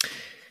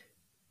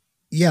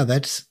 Yeah,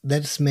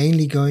 that's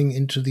mainly going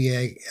into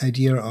the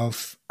idea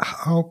of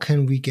how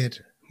can we get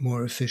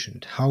more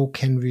efficient? How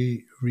can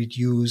we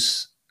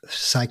reduce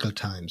cycle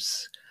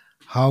times?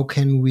 How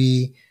can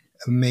we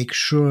make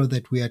sure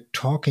that we are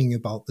talking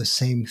about the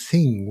same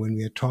thing when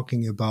we are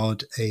talking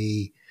about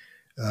a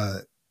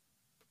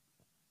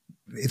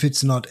if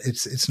it's not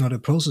a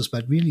process,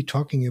 but really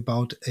talking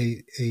about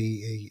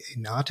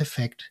an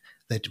artifact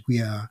that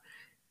we are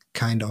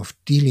kind of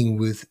dealing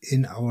with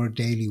in our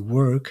daily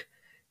work,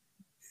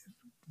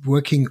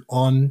 working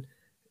on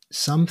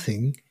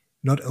something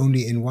not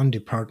only in one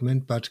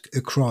department but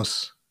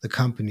across the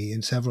company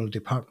in several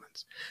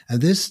departments. And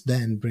this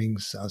then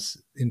brings us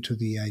into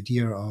the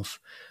idea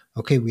of,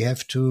 okay, we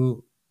have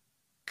to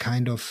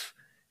kind of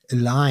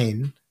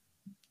align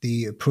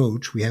the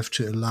approach. We have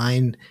to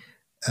align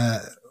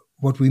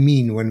what we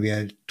mean when we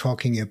are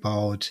talking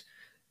about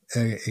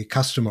a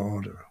customer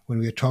order, when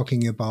we are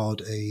talking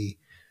about a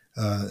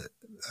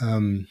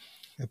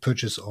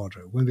purchase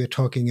order, when we're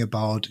talking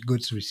about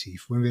goods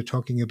received, when we're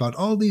talking about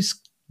all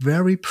these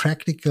very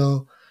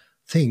practical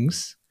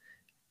things.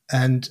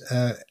 And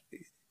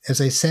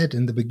as I said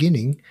in the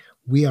beginning,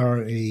 we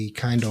are a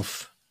kind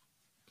of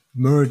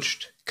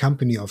merged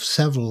company of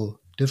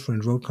several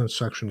different road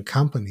construction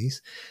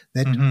companies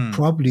that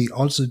probably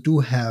also do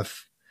have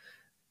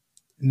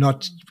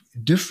not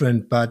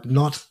different, but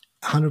not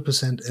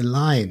 100%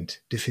 aligned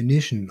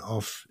definition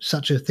of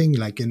such a thing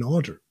like an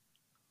order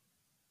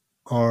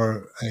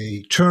or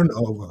a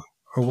turnover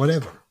or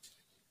whatever.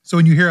 So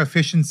when you hear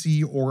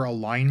efficiency or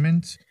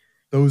alignment,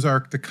 those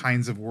are the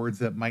kinds of words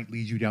that might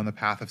lead you down the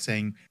path of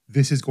saying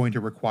this is going to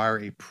require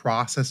a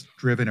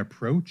process-driven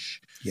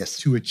approach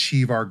to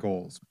achieve our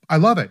goals. I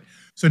love it.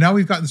 So now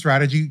we've gotten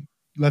strategy.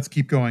 Let's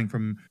keep going.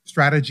 From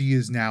strategy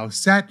is now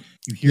set.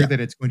 You hear that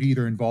it's going to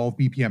either involve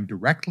BPM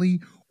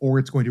directly or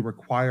it's going to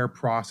require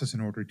process in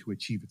order to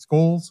achieve its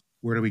goals.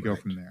 Where do we go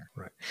from there?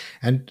 Right.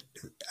 And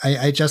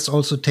I just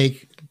also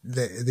take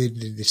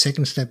the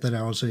second step that I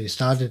also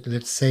started.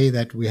 Let's say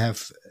that we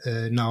have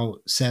now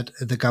set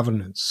the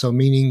governance. So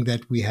meaning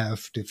that we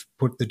have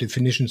put the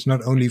definitions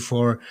not only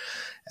for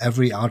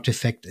every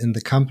artifact in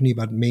the company,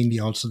 but mainly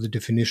also the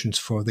definitions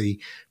for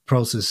the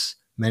process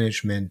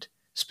management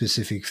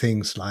specific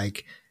things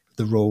like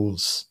the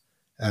roles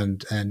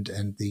and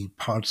the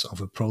parts of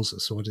a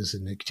process. What is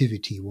an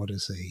activity? What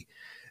is a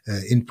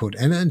input,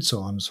 and so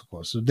on and so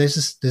forth. So this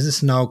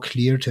is now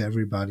clear to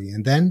everybody.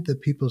 And then the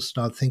people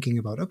start thinking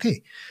about,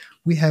 okay,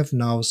 we have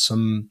now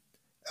some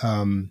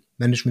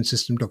management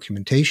system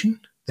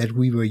documentation that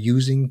we were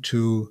using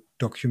to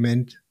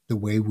document the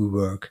way we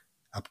work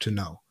up to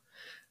now.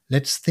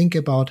 Let's think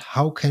about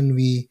how can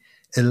we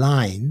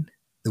align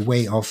the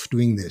way of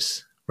doing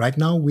this. Right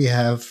now we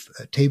have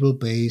a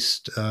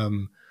table-based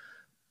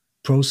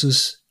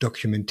process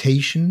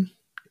documentation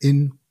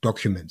in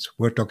documents,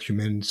 Word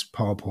documents,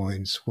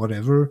 PowerPoints,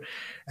 whatever.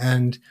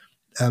 And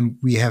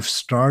we have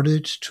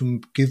started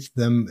to give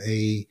them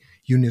a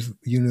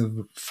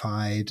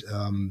unified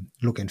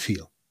look and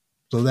feel.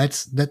 So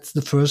that's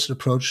the first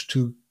approach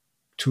to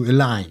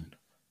align.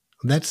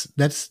 That's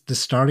the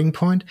starting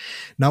point.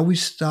 Now we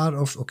start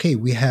off, okay,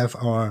 we have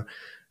our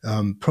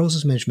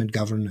process management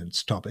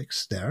governance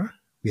topics there.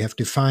 We have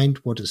defined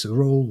what is a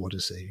role, what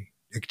is a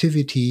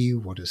activity,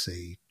 what is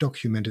a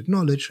documented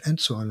knowledge, and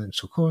so on and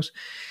so forth.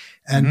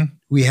 And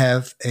we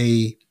have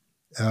a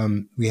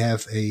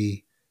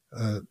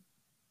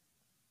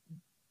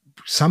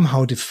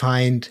somehow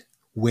defined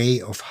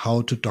way of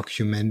how to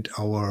document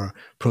our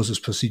process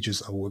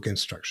procedures, our work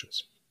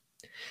instructions.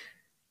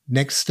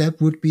 Next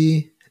step would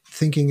be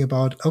thinking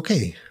about,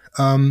 okay,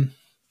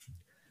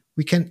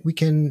 we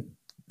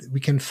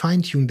can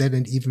fine tune that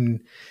and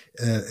even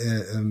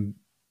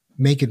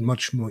make it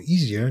much more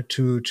easier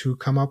to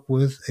come up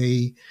with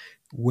a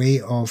way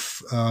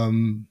of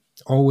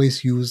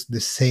always use the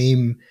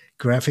same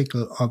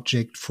graphical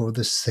object for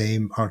the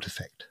same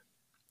artifact.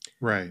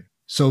 Right.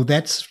 So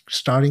that's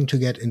starting to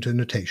get into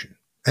notation.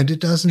 And it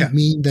doesn't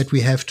mean that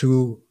we have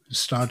to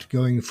start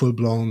going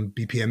full-blown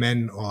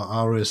BPMN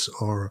or RS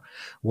or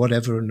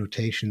whatever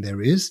notation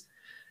there is.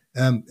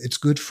 It's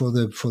good for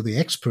the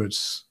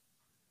experts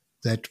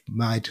that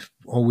might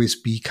always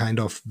be kind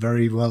of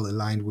very well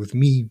aligned with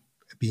me,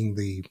 being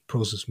the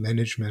process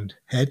management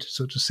head,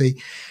 so to say,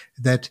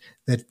 that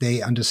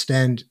they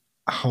understand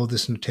how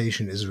this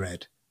notation is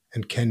read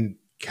and can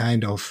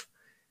kind of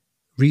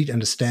read,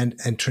 understand,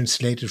 and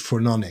translate it for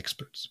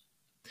non-experts.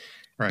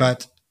 Right.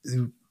 But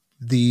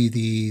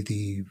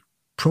the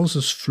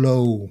process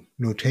flow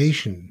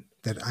notation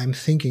that I'm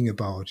thinking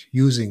about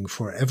using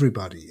for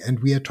everybody, and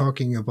we are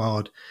talking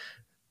about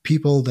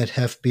people that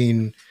have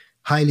been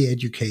highly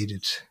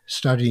educated,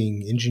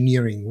 studying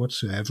engineering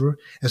whatsoever,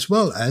 as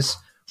well as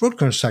road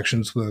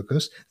construction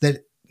workers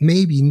that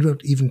maybe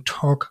not even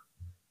talk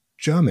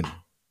German.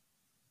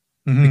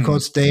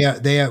 Because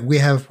we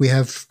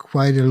have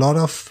quite a lot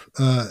of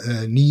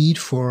need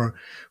for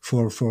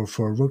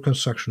road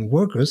construction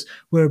workers,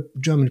 where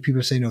German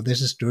people say, no, this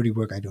is dirty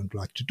work, I don't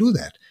like to do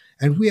that.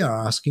 And we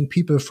are asking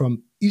people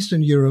from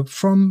Eastern Europe,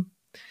 from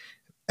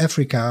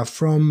Africa,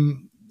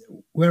 from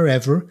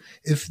wherever,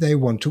 if they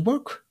want to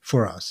work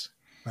for us.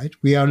 Right?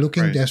 We are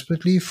looking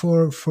desperately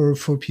for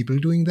people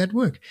doing that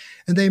work,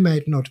 and they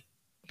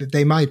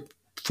might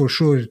for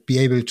sure be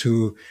able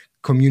to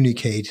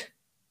communicate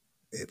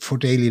for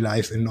daily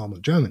life in normal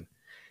German,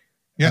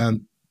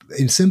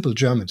 in simple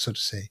German, so to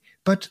say.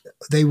 But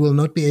they will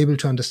not be able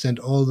to understand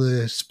all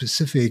the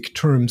specific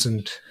terms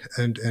and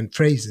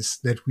phrases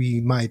that we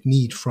might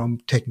need from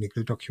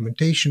technical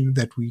documentation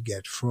that we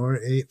get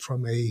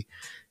from a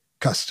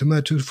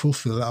customer to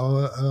fulfill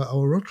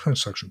our road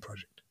construction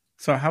project.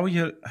 So how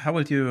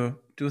will you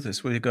do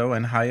this? Will you go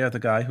and hire the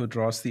guy who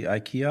draws the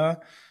IKEA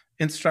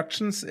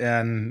instructions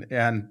and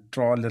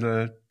draw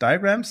little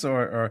diagrams,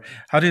 or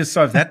how do you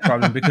solve that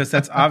problem? Because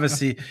that's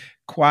obviously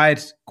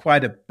quite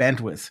a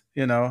bandwidth,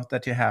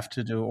 that you have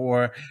to do.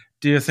 Or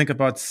do you think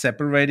about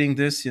separating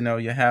this?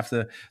 You have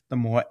the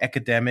more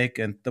academic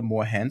and the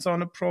more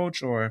hands-on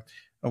approach, or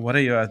what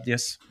are your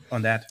ideas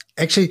on that?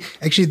 Actually,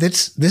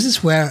 this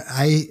is where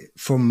I,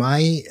 from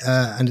my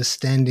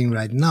understanding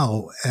right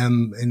now,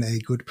 am in a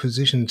good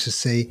position to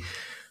say,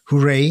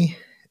 hooray!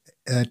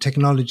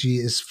 Technology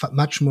is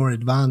much more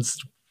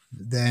advanced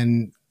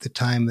than the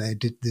time I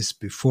did this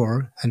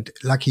before. And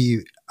lucky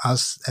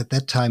us, at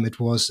that time, it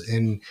was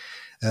in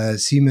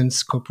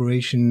Siemens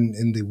Corporation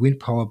in the wind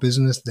power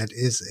business. That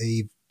is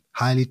a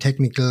highly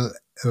technical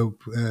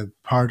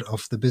part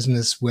of the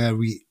business where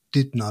we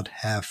did not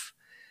have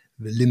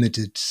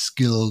limited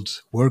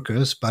skilled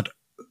workers, but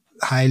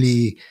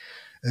highly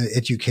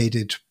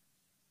educated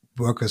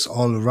workers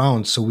all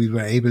around. So we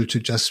were able to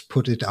just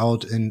put it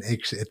out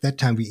at that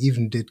time we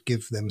even did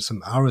give them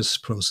some ARIS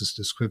process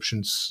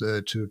descriptions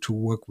to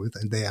work with,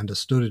 and they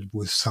understood it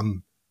with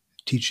some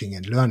teaching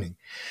and learning.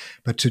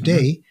 But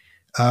today,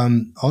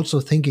 also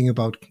thinking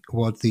about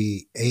what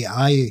the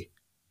AI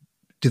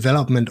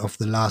development of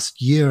the last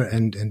year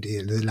and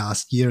the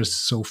last years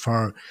so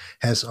far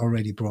has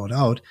already brought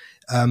out,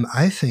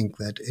 I think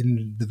that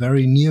in the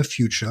very near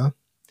future,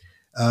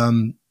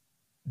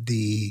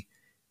 the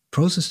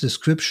process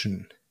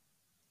description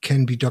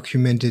can be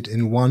documented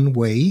in one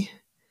way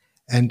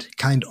and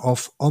kind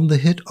of on the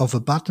hit of a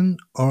button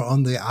or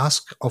on the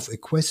ask of a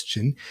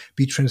question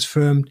be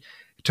transformed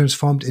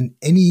in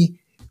any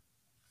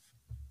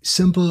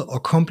simple or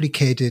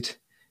complicated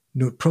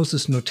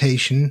process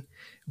notation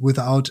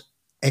without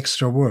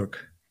extra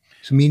work.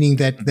 So meaning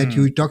that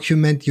you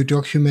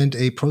document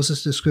a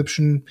process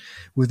description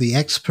with the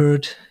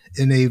expert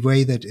in a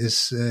way that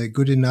is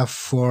good enough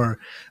for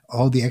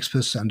all the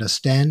experts to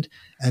understand,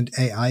 and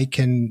AI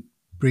can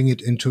bring it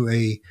into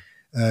a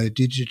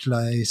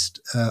digitalized,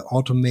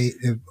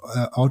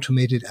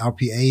 automated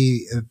RPA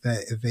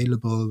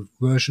available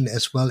version,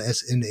 as well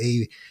as in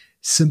a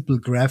simple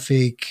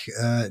graphic,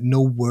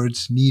 no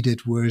words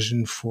needed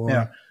version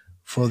for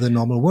the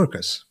normal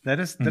workers. That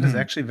is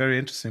actually very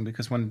interesting,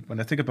 because when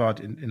I think about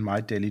in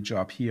my daily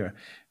job here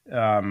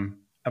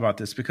about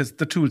this, because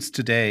the tools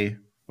today,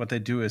 what they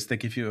do is they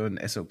give you an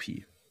SOP,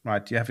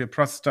 right? You have your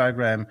process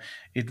diagram,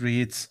 it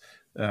reads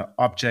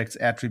objects,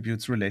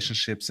 attributes,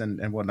 relationships,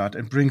 and whatnot,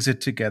 and brings it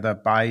together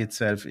by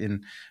itself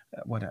in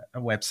a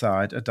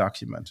website, a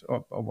document,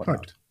 or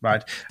whatnot,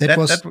 right? That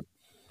was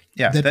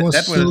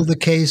still the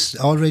case,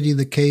 already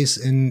the case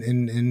in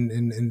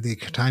the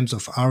times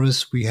of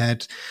ARIS. We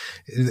had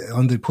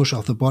on the push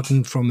of the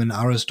button from an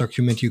ARIS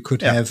document, you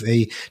could have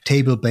a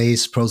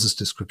table-based process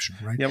description,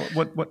 right? Yeah,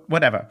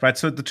 whatever, right?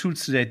 So the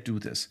tools today do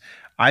this.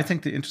 I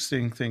think the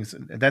interesting things,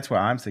 and that's what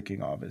I'm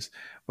thinking of, is,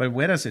 well,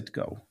 where does it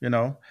go?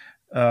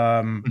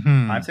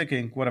 I'm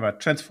thinking, what about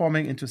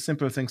transforming into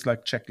simple things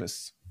like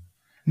checklists,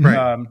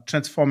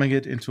 transforming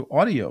it into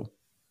audio.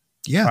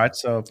 Yeah. Right.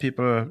 So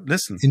people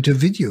listen. Into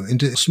video,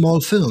 into small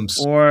films.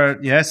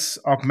 Or,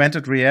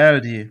 augmented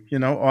reality,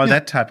 all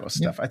that type of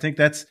stuff. I think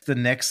that's the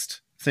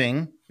next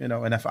thing,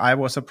 and if I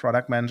was a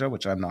product manager,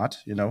 which I'm not,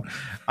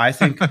 I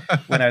think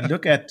when I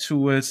look at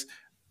tools,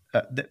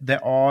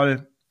 they're all,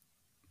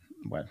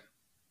 well,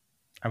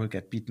 I will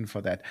get beaten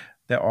for that.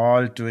 They're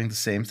all doing the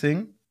same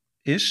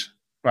thing-ish,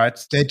 right?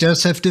 They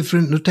just have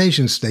different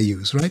notations they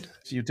use, right?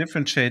 You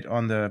differentiate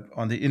on the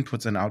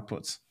inputs and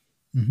outputs.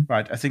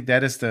 Right. I think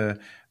that is the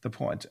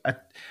point.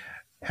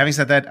 Having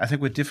said that, I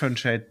think we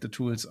differentiate the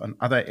tools on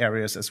other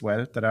areas as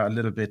well that are a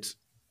little bit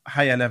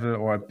higher level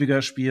or a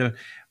bigger spiel,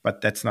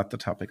 but that's not the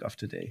topic of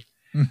today.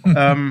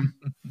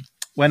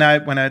 When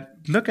I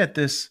look at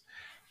this,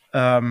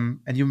 and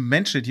you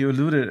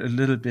alluded a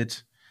little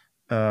bit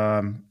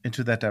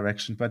into that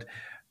direction, but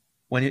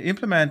when you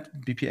implement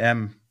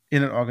BPM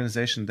in an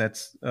organization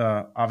that's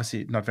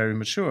obviously not very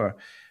mature,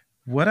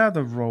 what are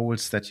the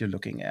roles that you're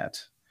looking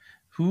at?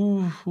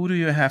 who do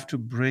you have to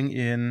bring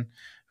in?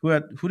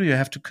 Who do you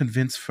have to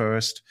convince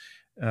first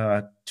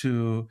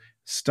to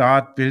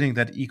start building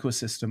that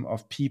ecosystem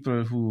of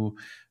people who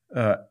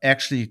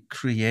actually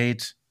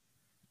create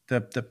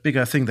the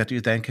bigger thing that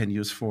you then can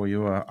use for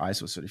your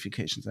ISO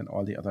certifications and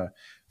all the other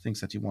things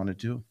that you want to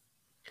do?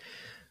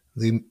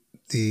 The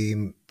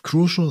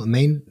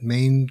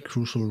main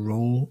crucial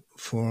role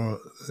for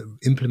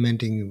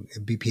implementing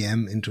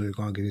BPM into an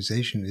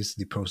organization is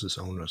the process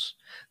owners.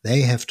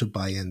 They have to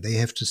buy in. They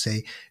have to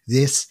say,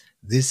 this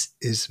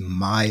is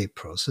my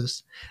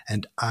process,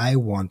 and I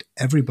want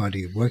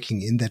everybody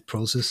working in that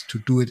process to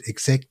do it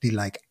exactly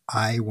like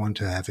I want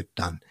to have it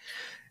done.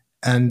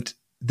 And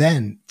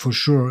then, for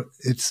sure,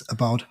 it's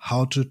about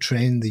how to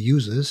train the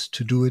users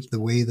to do it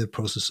the way the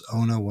process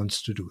owner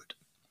wants to do it.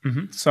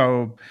 Mm-hmm.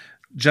 So,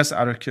 just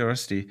out of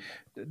curiosity,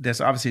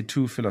 there's obviously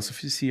two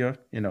philosophies here.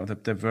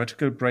 The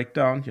vertical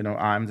breakdown.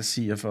 I'm the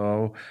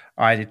CFO.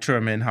 I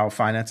determine how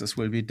finances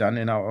will be done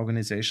in our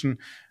organization,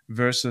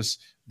 versus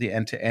the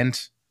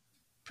end-to-end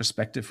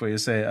perspective, where you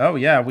say, oh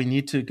yeah, we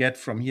need to get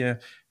from here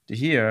to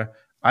here.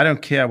 I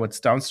don't care what's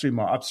downstream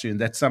or upstream.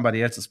 That's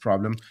somebody else's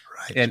problem.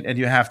 Right. And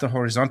you have the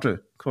horizontal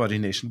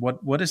coordination.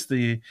 What is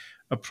the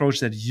approach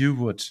that you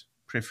would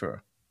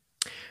prefer?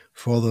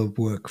 For the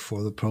work,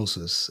 for the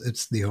process,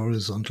 it's the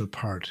horizontal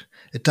part.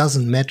 It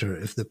doesn't matter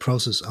if the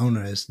process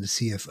owner is the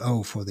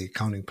CFO for the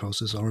accounting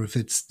process or if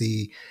it's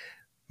the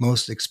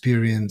most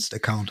experienced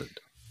accountant.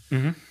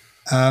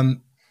 Mm-hmm.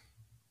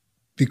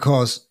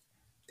 Because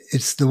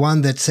it's the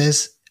one that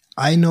says,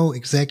 I know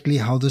exactly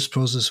how this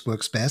process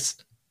works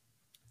best.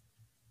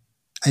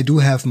 I do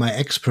have my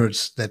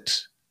experts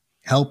that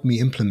help me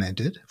implement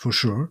it, for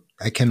sure.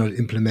 I cannot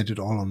implement it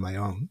all on my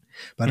own,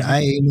 but mm-hmm.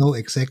 I know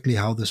exactly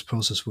how this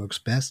process works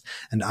best,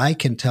 and I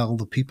can tell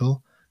the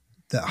people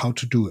how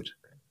to do it,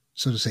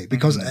 so to say.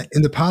 Because mm-hmm.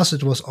 in the past,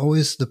 it was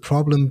always the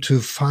problem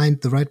to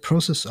find the right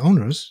process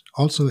owners,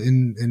 also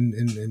in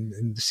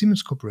the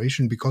Siemens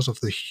Corporation, because of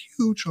the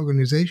huge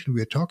organization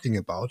we are talking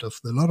about, of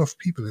a lot of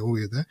people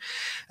over there.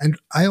 And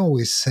I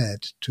always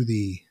said to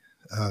the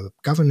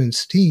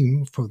governance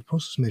team for the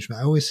process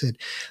management, I always said,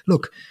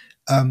 look,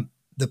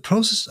 the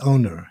process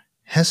owner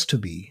has to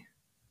be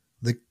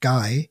the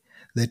guy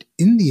that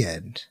in the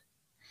end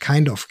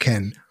kind of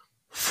can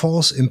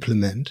force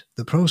implement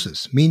the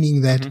process,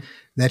 meaning that mm-hmm.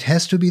 that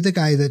has to be the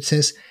guy that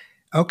says,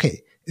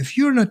 okay, if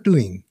you're not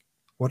doing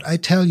what I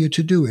tell you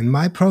to do in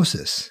my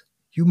process,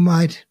 you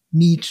might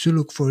need to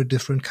look for a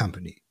different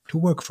company to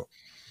work for.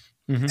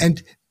 Mm-hmm.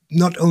 And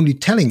not only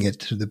telling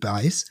it to the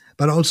guys,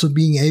 but also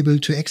being able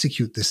to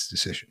execute this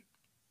decision.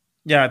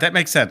 Yeah, that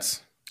makes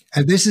sense.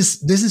 And this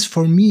is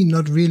for me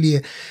not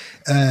really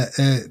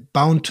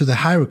bound to the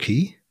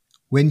hierarchy.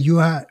 When you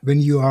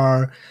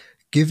are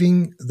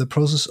giving the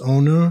process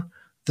owner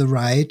the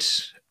right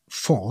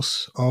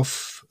force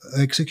of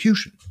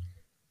execution.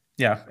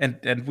 Yeah,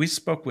 and we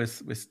spoke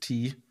with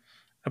T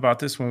about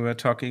this when we were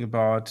talking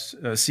about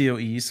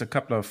COEs a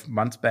couple of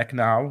months back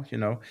now.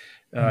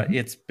 Mm-hmm.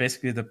 It's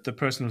basically the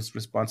person who's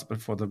responsible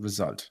for the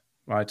result,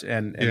 right?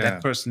 And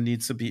that person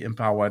needs to be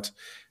empowered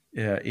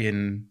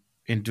in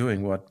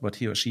doing what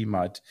he or she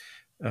might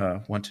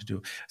want to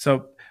do.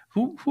 So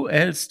who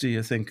else do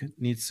you think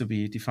needs to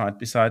be defined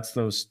besides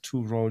those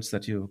two roles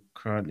that you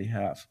currently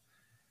have?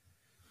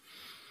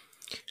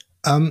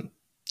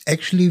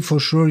 Actually, for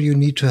sure, you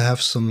need to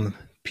have some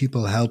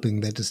people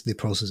helping. That is the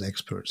process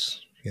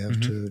experts. You have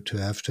mm-hmm. to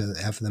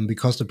have them,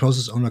 because the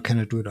process owner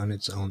cannot do it on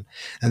its own.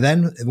 And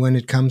then when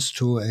it comes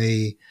to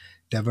a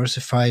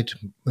diversified,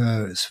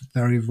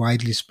 very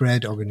widely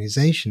spread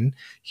organization,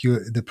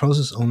 the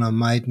process owner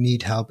might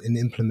need help in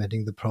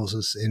implementing the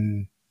process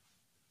in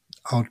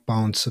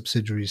outbound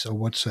subsidiaries or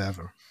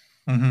whatsoever.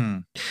 Mm-hmm.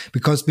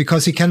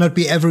 Because he cannot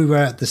be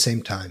everywhere at the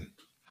same time.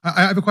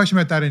 I have a question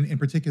about that in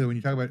particular. When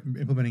you talk about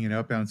implementing in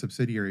outbound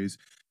subsidiaries,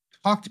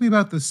 talk to me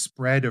about the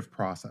spread of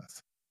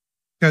process.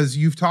 Because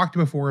you've talked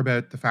before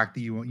about the fact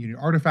that you need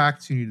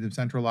artifacts, you need them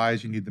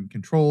centralized, you need them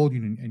controlled,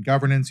 and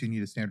governance, you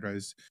need a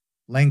standardized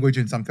language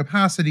in some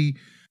capacity.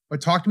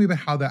 But talk to me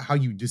about how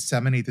you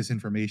disseminate this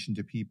information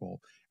to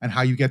people and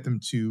how you get them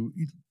to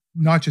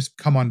not just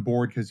come on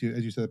board because,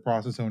 as you said, the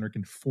process owner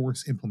can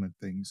force implement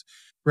things,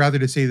 rather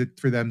to say that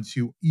for them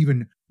to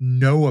even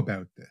know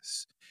about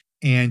this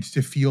and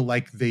to feel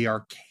like they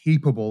are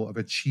capable of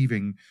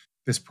achieving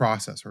this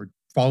process or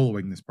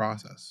following this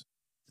process.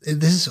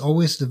 This is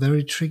always the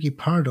very tricky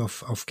part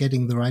of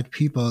getting the right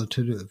people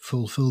to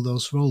fulfill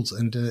those roles.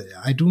 And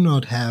I do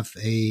not have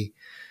a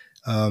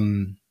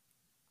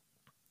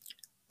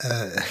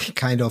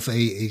kind of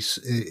a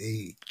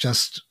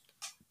just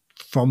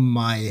from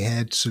my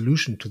head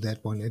solution to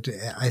that one.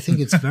 I think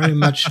it's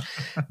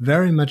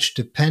very much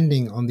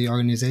depending on the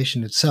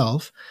organization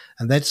itself.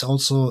 And that's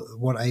also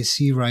what I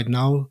see right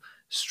now,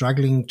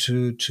 struggling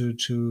to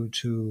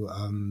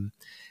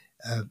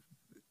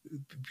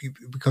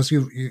because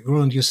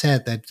Roland, you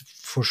said that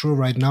for sure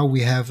right now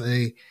we have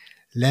a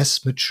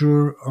less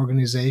mature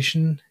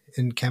organization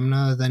in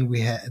Chemna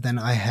than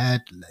I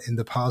had in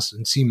the past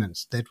in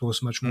Siemens. That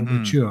was much more mm-hmm.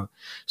 mature.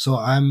 So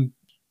I'm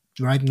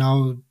right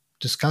now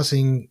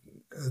discussing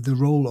the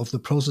role of the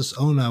process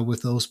owner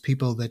with those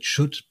people that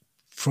should,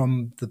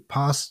 from the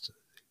past,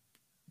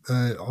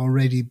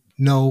 already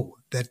know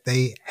that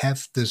they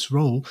have this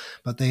role,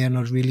 but they are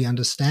not really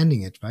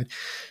understanding it, right?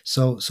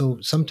 So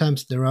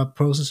sometimes there are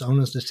process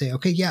owners that say,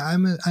 okay, yeah,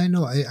 I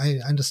know, I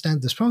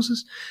understand this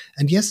process,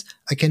 and yes,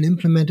 I can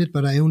implement it,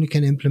 but I only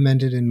can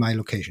implement it in my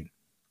location.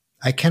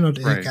 I cannot,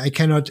 Right. I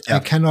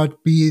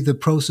cannot be the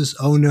process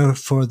owner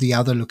for the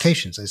other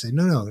locations. I say,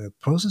 no, the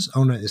process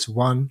owner is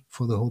one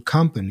for the whole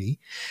company.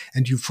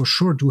 And you for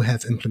sure do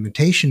have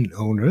implementation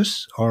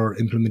owners or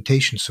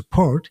implementation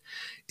support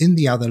in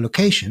the other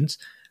locations,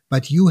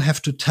 but you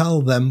have to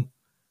tell them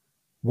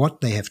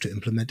what they have to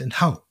implement and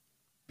how,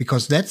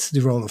 because that's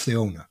the role of the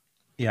owner.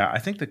 Yeah, I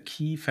think the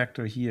key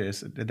factor here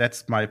is,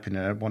 that's my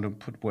opinion. I don't want to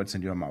put words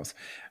in your mouth,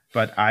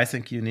 but I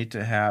think you need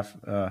to have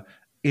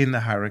in the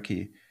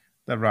hierarchy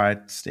the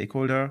right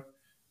stakeholder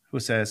who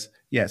says,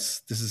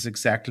 yes, this is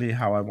exactly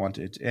how I want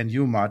it. And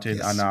you, Martin,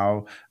 Yes. are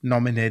now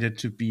nominated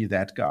to be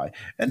that guy.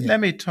 And Yeah. let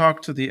me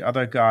talk to the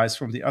other guys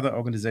from the other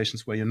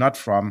organizations where you're not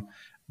from,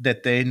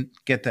 that they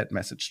get that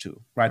message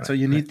too, right? So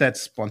you need that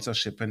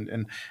sponsorship,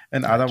 and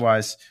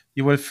otherwise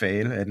you will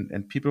fail.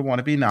 And people want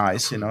to be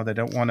nice, they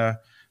don't want to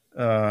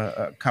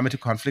come into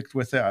conflict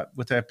with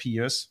their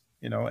peers,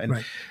 and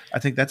I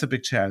think that's a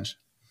big challenge.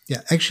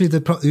 Yeah, actually,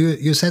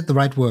 you said the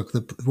right word,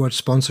 the word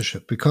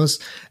sponsorship, because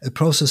a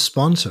process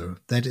sponsor,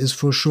 that is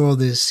for sure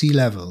the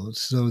C-level,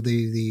 so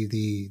the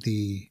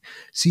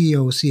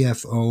CEO,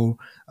 CFO,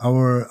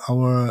 our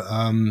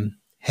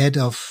head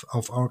of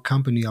our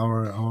company,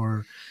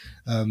 our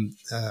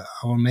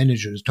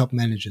managers, top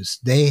managers,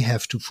 they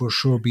have to for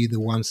sure be the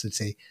ones that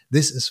say,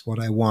 this is what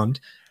I want,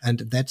 and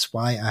that's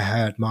why I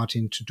hired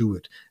Martin to do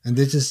it. And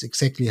this is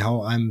exactly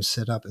how I'm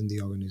set up in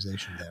the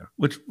organization there.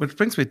 Which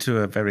brings me to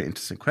a very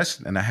interesting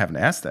question, and I haven't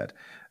asked that.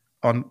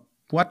 On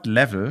what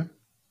level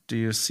do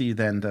you see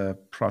then the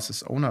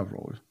process owner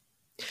role?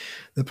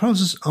 The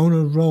process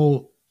owner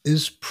role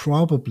is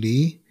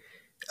probably,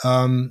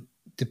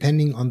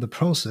 depending on the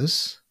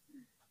process,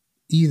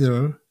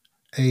 either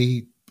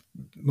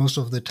most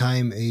of the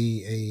time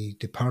a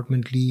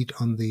department lead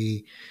on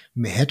the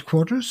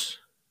headquarters.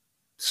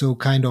 So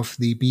kind of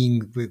we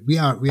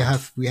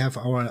have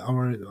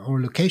our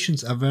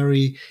locations are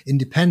very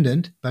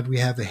independent, but we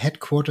have a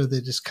headquarter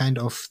that is kind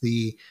of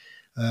the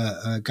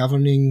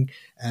governing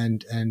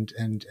and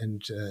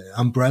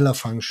umbrella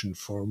function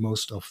for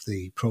most of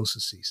the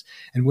processes.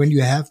 And when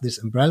you have this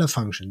umbrella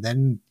function,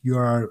 then you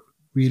are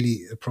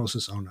really a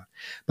process owner.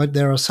 But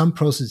there are some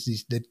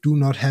processes that do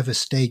not have a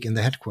stake in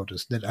the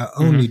headquarters, that are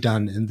only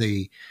done in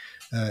the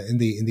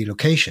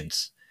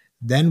locations.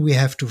 Then we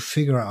have to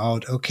figure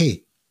out,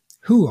 okay,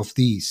 who of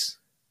these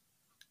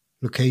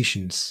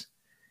locations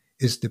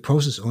is the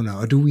process owner,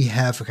 or do we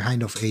have a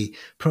kind of a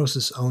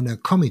process owner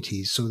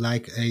committee? So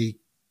like a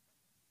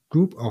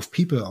group of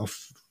people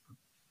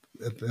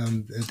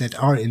that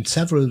are in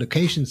several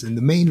locations, in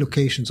the main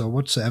locations or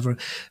whatsoever,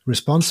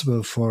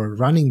 responsible for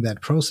running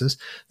that process,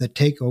 that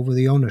take over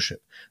the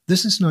ownership.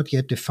 This is not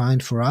yet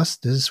defined for us.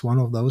 This is one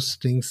of those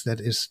things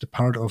that is the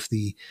part of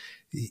the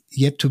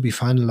yet to be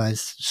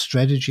finalized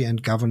strategy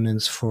and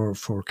governance for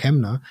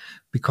Chemna,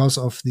 because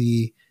of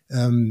the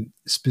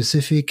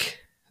specific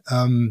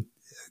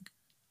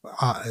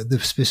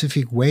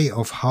way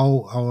of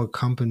how our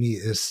company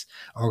is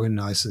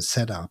organized and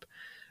set up.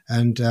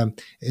 And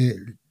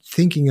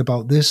thinking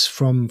about this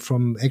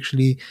from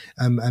actually,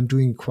 I'm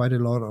doing quite a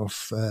lot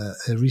of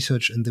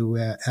research in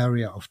the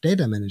area of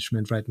data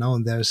management right now,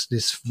 and there's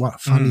this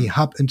funny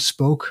hub and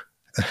spoke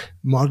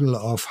model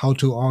of how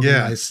to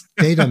organize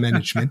data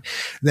management.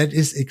 That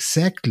is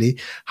exactly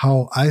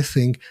how I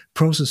think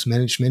process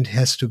management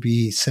has to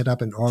be set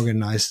up and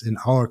organized in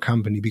our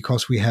company,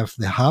 because we have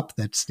the hub,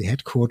 that's the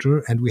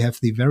headquarter, and we have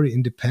the very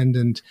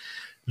independent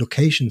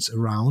locations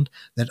around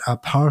that are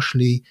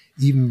partially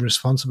even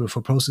responsible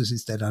for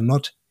processes that are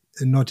not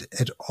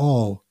at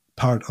all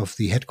part of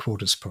the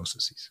headquarters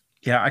processes.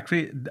 Yeah, I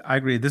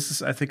agree. This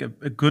is, I think, a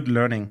good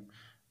learning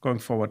going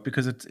forward,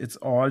 because it's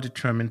all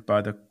determined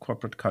by the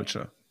corporate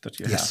culture that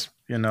you have.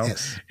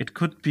 Yes. It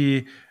could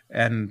be,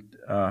 and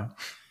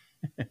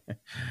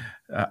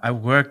I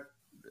worked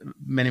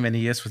many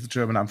years with the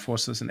German Armed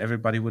Forces, and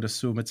everybody would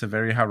assume it's a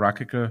very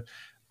hierarchical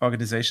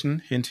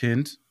organization. Hint,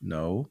 hint.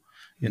 No,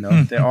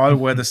 they all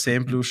wear the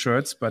same blue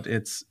shirts, but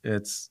it's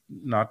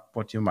not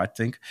what you might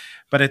think.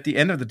 But at the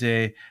end of the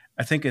day,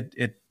 I think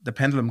the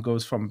pendulum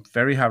goes from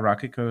very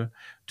hierarchical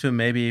to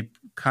maybe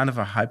kind of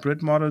a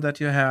hybrid model that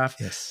you have,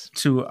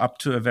 to up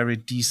to a very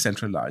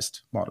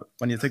decentralized model.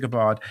 When you think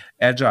about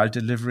agile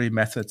delivery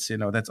methods,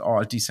 that's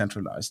all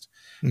decentralized.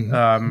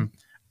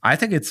 I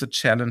think it's a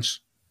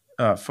challenge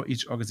for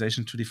each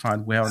organization to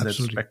define where on that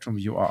spectrum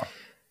you are.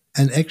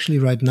 And actually,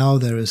 right now,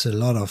 there is a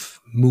lot of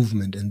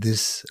movement in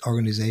this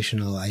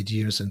organizational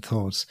ideas and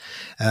thoughts.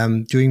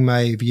 During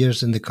my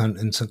years in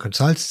some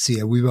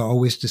consultancy, we were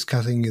always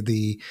discussing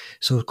the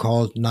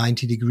so-called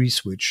 90-degree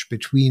switch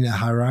between a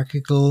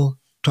hierarchical,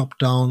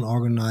 top-down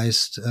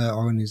organized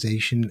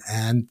organization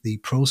and the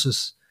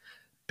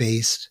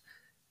process-based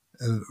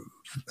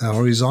a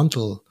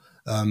horizontal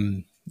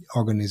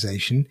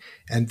organization,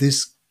 and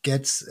this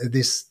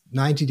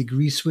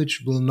 90-degree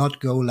switch will not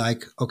go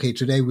like, okay,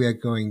 today we are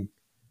going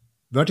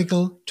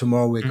vertical,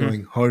 tomorrow we're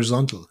going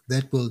horizontal.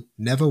 That will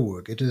never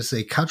work. It is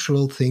a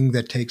cultural thing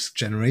that takes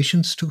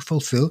generations to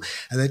fulfill,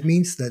 and that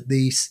means that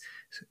these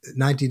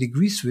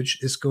 90-degree switch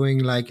is going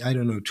like, I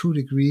don't know, 2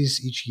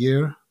 degrees each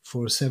year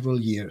for several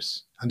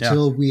years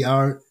until we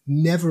are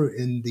never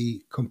in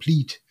the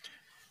complete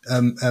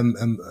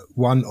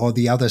one or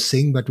the other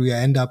thing, but we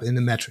end up in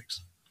a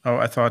matrix. Oh,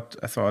 I thought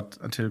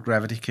until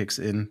gravity kicks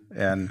in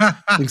and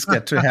things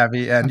get too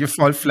heavy and you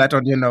fall flat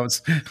on your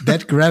nose.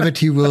 That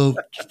gravity will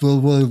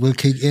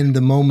kick in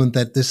the moment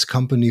that this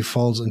company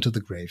falls into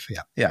the grave.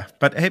 Yeah. Yeah.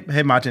 But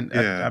hey, Martin,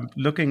 I'm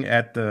looking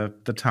at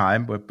the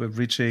time. We're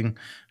reaching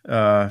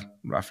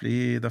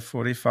roughly the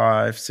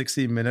 45,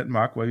 60-minute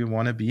mark where we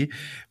want to be.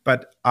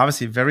 But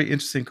obviously, very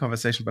interesting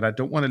conversation. But I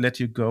don't want to let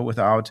you go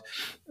without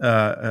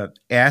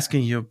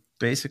asking you,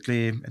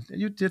 basically, and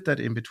you did that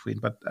in between,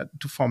 but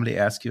to formally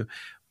ask you,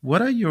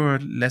 what are your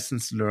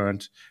lessons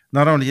learned,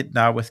 not only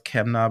now with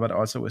Chemna, but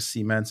also with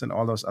Siemens and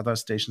all those other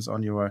stations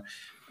on your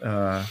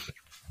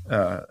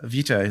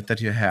Vita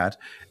that you had?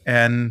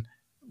 And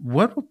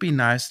what would be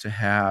nice to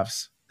have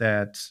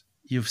that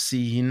you've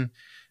seen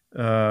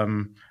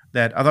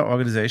that other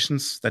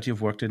organizations that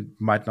you've worked in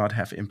might not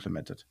have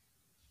implemented?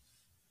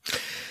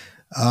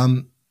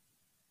 The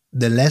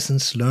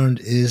lessons learned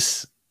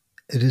is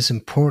it is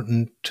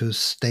important to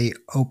stay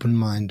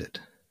open-minded.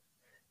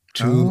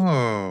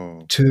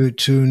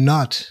 To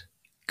not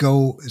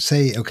go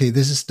say, okay,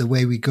 this is the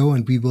way we go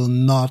and we will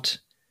not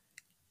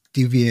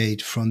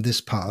deviate from this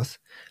path.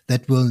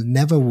 That will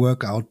never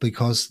work out,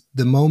 because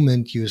the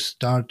moment you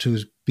start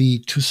to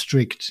be too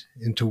strict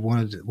into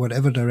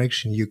whatever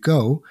direction you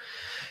go,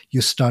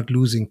 you start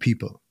losing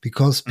people,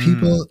 because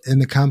people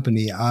in a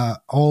company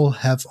all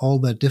have all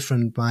their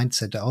different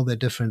mindset, all their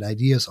different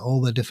ideas, all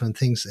their different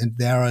things. And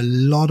there are a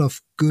lot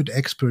of good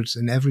experts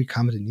in every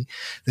company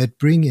that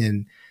bring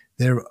in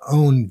their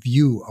own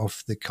view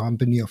of the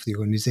company, of the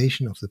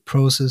organization, of the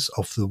process,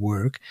 of the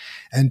work.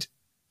 And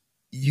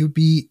you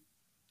be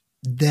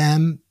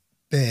damn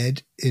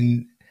bad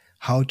in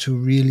how to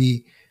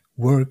really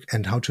work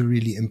and how to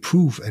really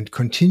improve and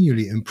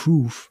continually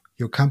improve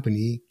your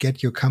company,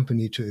 get your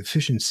company to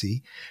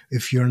efficiency,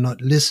 if you're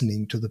not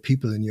listening to the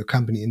people in your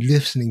company and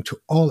listening to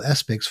all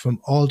aspects from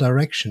all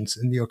directions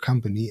in your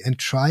company and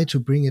try to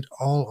bring it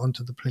all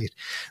onto the plate.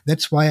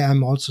 That's why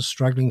I'm also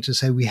struggling to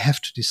say we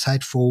have to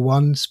decide for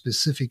one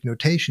specific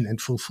notation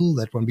and fulfill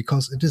that one,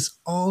 because it is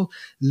all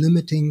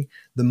limiting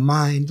the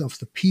mind of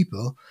the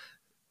people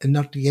and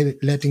not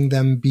letting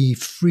them be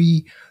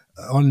free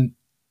on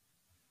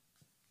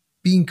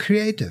being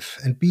creative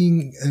and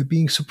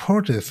being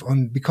supportive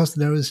on, because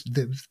there is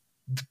the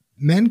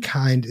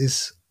mankind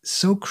is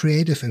so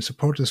creative and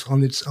supportive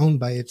on its own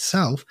by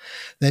itself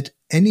that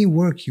any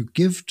work you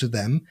give to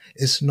them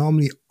is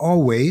normally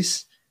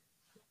always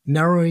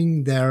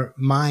narrowing their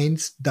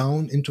minds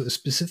down into a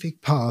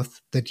specific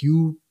path that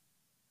you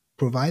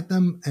provide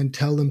them and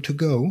tell them to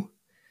go.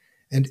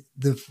 And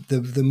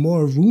the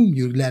more room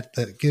you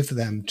give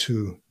them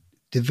to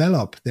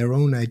develop their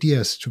own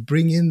ideas, to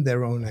bring in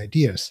their own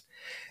ideas,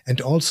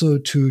 and also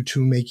to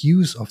make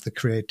use of the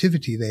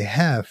creativity they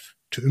have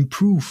to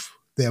improve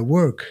their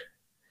work,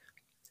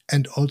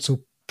 and also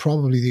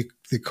probably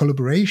the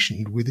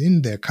collaboration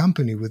within their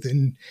company,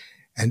 within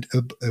and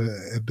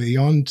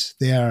beyond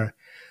their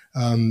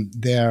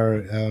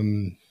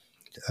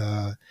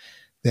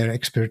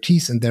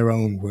expertise and their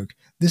own work.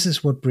 This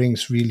is what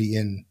brings really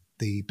in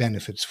the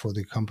benefits for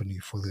the company,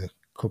 for the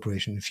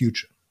corporation in the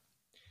future.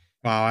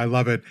 Wow, I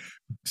love it.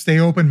 Stay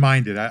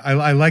open-minded.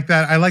 I like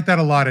that. I like that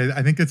a lot.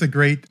 I think it's a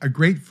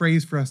great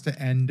phrase for us to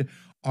end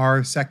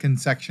our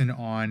second section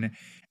on.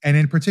 And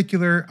in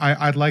particular,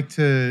 I'd like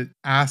to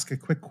ask a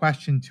quick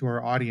question to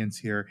our audience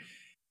here.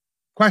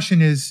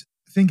 Question is,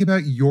 think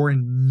about your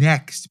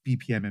next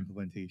BPM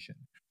implementation.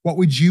 What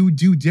would you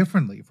do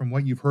differently from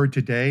what you've heard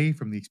today,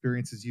 from the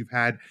experiences you've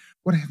had?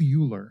 What have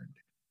you learned?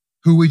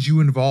 Who would you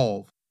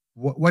involve?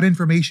 What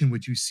information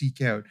would you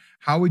seek out?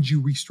 How would you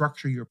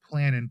restructure your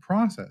plan and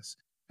process?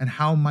 And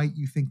how might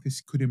you think this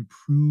could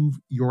improve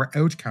your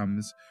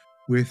outcomes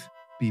with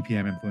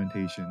BPM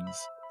implementations?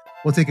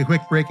 We'll take a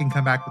quick break and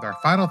come back with our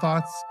final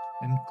thoughts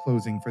and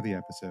closing for the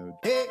episode.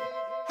 Hey,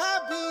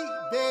 happy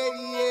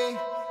baby,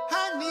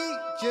 I need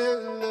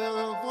your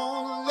love,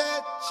 won't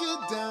let you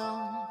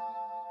down.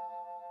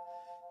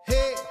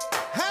 Hey,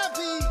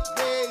 happy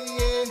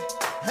baby,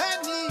 I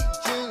need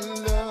your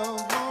love,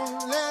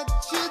 won't let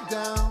you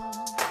down.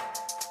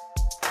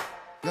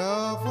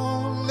 Love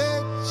won't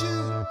let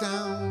you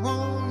down,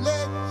 won't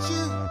let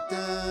you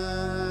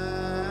down.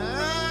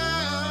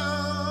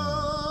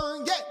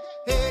 Yeah,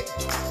 hey,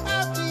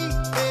 happy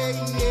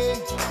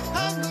baby,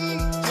 I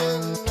need your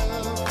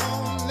love,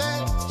 won't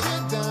let you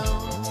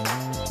down.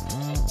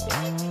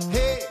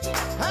 Hey,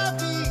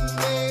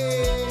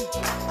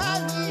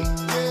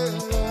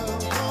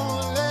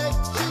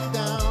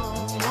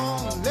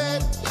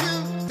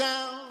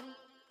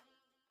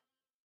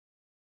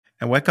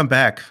 And welcome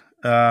back.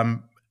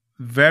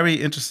 Very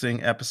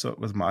interesting episode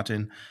with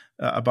Martin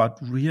about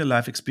real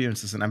life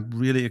experiences. And I'm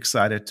really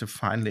excited to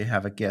finally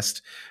have a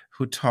guest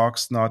who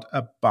talks not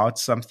about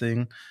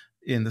something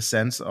in the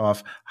sense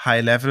of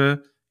high level,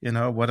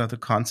 what are the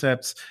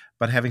concepts,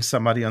 but having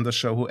somebody on the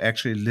show who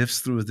actually lives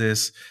through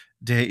this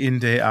day in,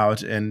 day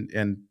out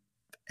and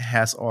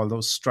has all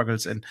those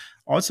struggles and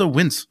also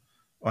wins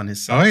on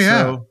his side. Oh, yeah.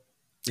 So,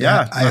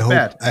 yeah, I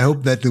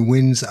hope that the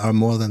wins are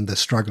more than the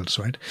struggles,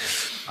 right?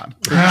 I'm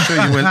pretty sure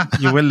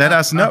you will let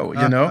us know,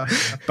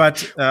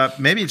 But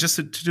maybe just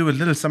to do a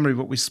little summary of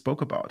what we spoke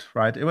about,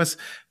 right? It was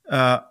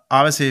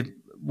obviously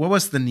what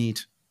was the need,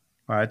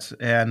 right?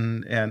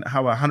 And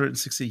how a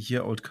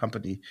 160-year-old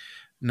company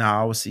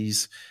now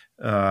sees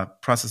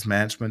process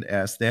management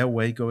as their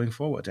way going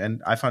forward.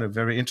 And I found it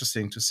very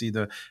interesting to see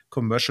the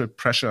commercial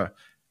pressure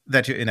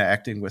that you're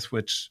interacting with,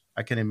 which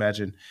I can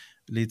imagine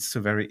leads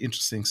to very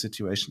interesting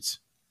situations.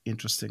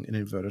 Interesting in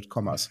inverted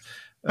commas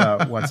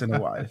once in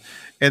a while.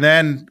 And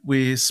then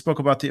we spoke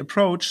about the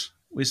approach.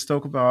 We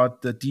spoke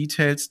about the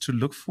details to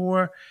look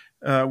for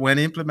when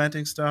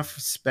implementing stuff,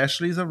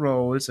 especially the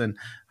roles and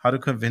how to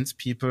convince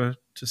people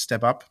to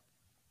step up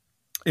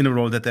in a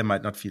role that they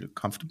might not feel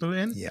comfortable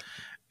in. Yeah.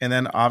 And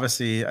then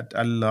obviously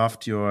I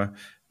loved your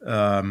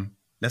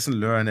lesson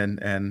learned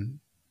and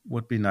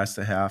would be nice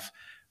to have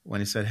when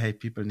you said, hey,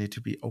 people need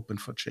to be open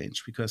for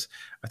change, because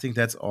I think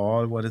that's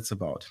all what it's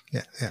about.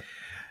 Yeah.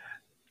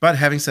 But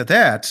having said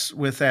that,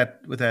 with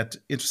that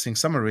interesting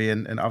summary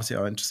and obviously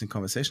our interesting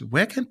conversation,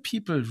 where can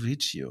people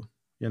reach you?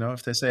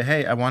 If they say,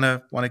 "Hey, I want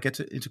to get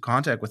into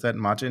contact with that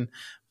Martin."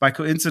 By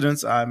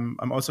coincidence,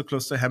 I'm also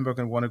close to Hamburg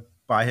and want to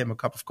buy him a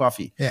cup of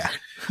coffee. Yeah.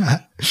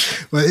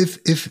 Well,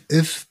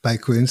 if by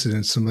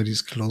coincidence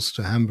somebody's close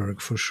to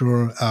Hamburg, for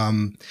sure,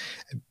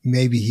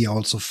 maybe he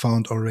also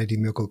found already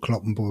Mirko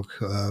Kloppenburg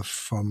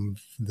from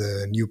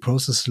the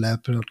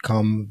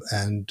newprocesslab.com,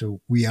 and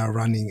we are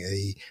running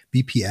a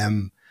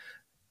BPM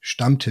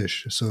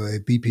Stammtisch, so a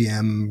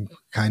BPM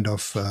kind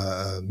of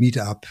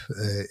meetup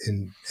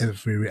in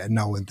every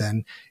now and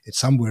then. It's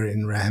somewhere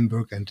in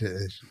Hamburg, and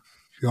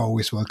you're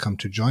always welcome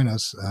to join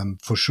us.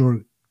 For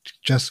sure,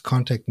 just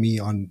contact me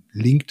on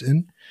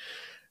LinkedIn.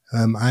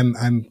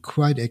 I'm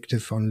quite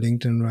active on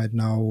LinkedIn right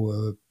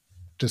now,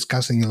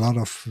 discussing a lot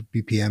of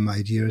BPM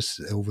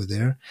ideas over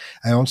there.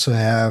 I also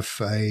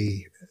have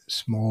a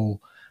small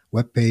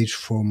webpage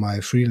for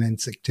my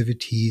freelance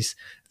activities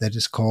that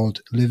is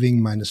called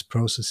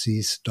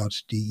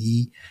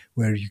living-processes.de,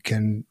 where you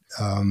can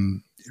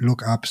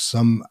look up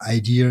some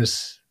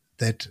ideas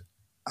that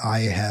I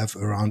have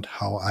around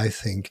how I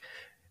think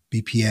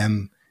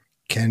BPM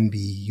can be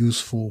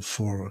useful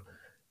for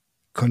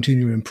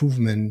continuous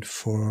improvement,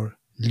 for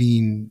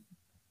lean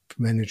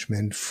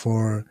management,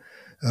 for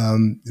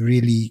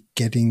really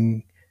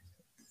getting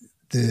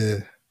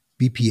the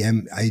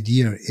BPM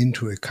idea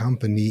into a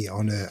company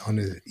on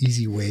a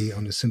easy way,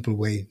 on a simple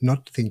way,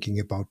 not thinking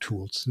about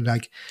tools.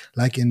 Like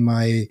in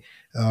my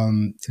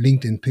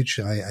LinkedIn pitch,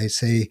 I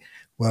say,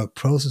 well,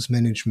 process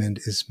management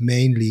is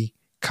mainly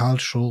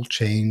cultural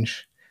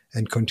change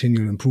and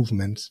continual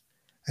improvements,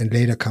 and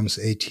later comes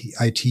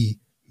IT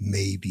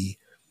maybe,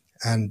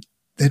 and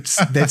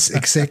that's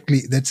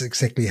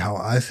exactly how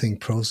I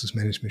think process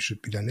management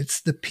should be done. It's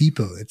the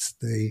people, it's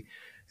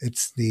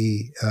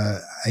the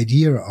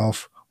idea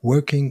of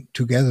working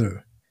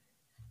together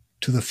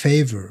to the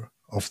favor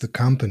of the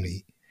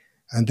company.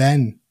 And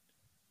then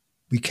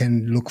we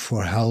can look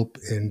for help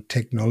in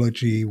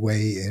technology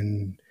way,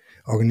 in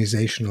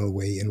organizational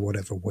way, in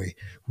whatever way,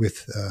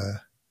 with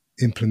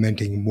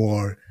implementing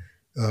more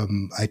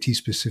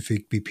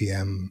IT-specific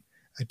BPM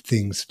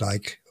things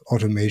like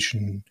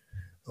automation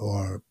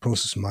or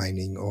process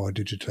mining or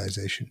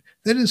digitalization.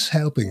 That is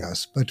helping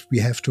us, but we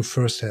have to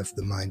first have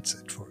the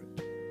mindset for it.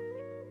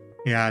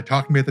 Yeah,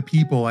 talking about the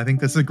people, I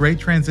think this is a great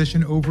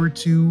transition over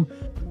to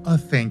a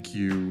thank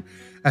you.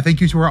 A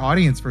thank you to our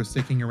audience for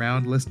sticking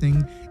around,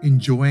 listening,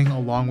 enjoying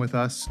along with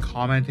us,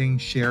 commenting,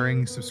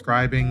 sharing,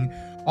 subscribing,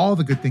 all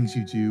the good things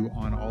you do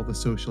on all the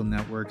social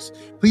networks.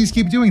 Please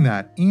keep doing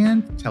that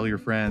and tell your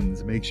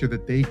friends. Make sure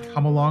that they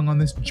come along on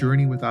this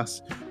journey with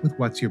us with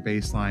What's Your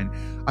Baseline.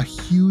 A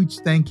huge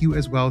thank you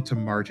as well to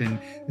Martin.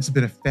 This has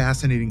been a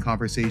fascinating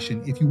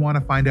conversation. If you want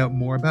to find out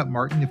more about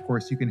Martin, of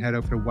course, you can head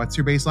over to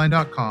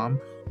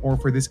what'syourbaseline.com, or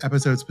for this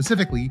episode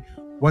specifically,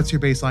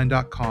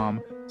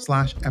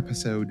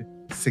 what'syourbaseline.com/episode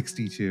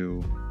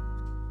 62.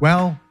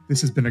 Well,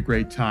 this has been a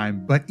great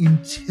time, but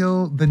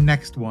until the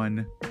next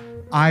one,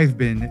 I've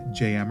been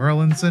J.M.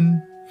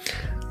 Erlinson.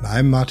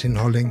 I'm Martin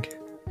Holling.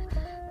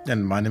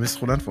 And my name is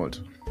Roland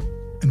Volt.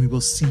 And we will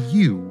see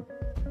you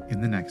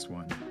in the next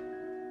one.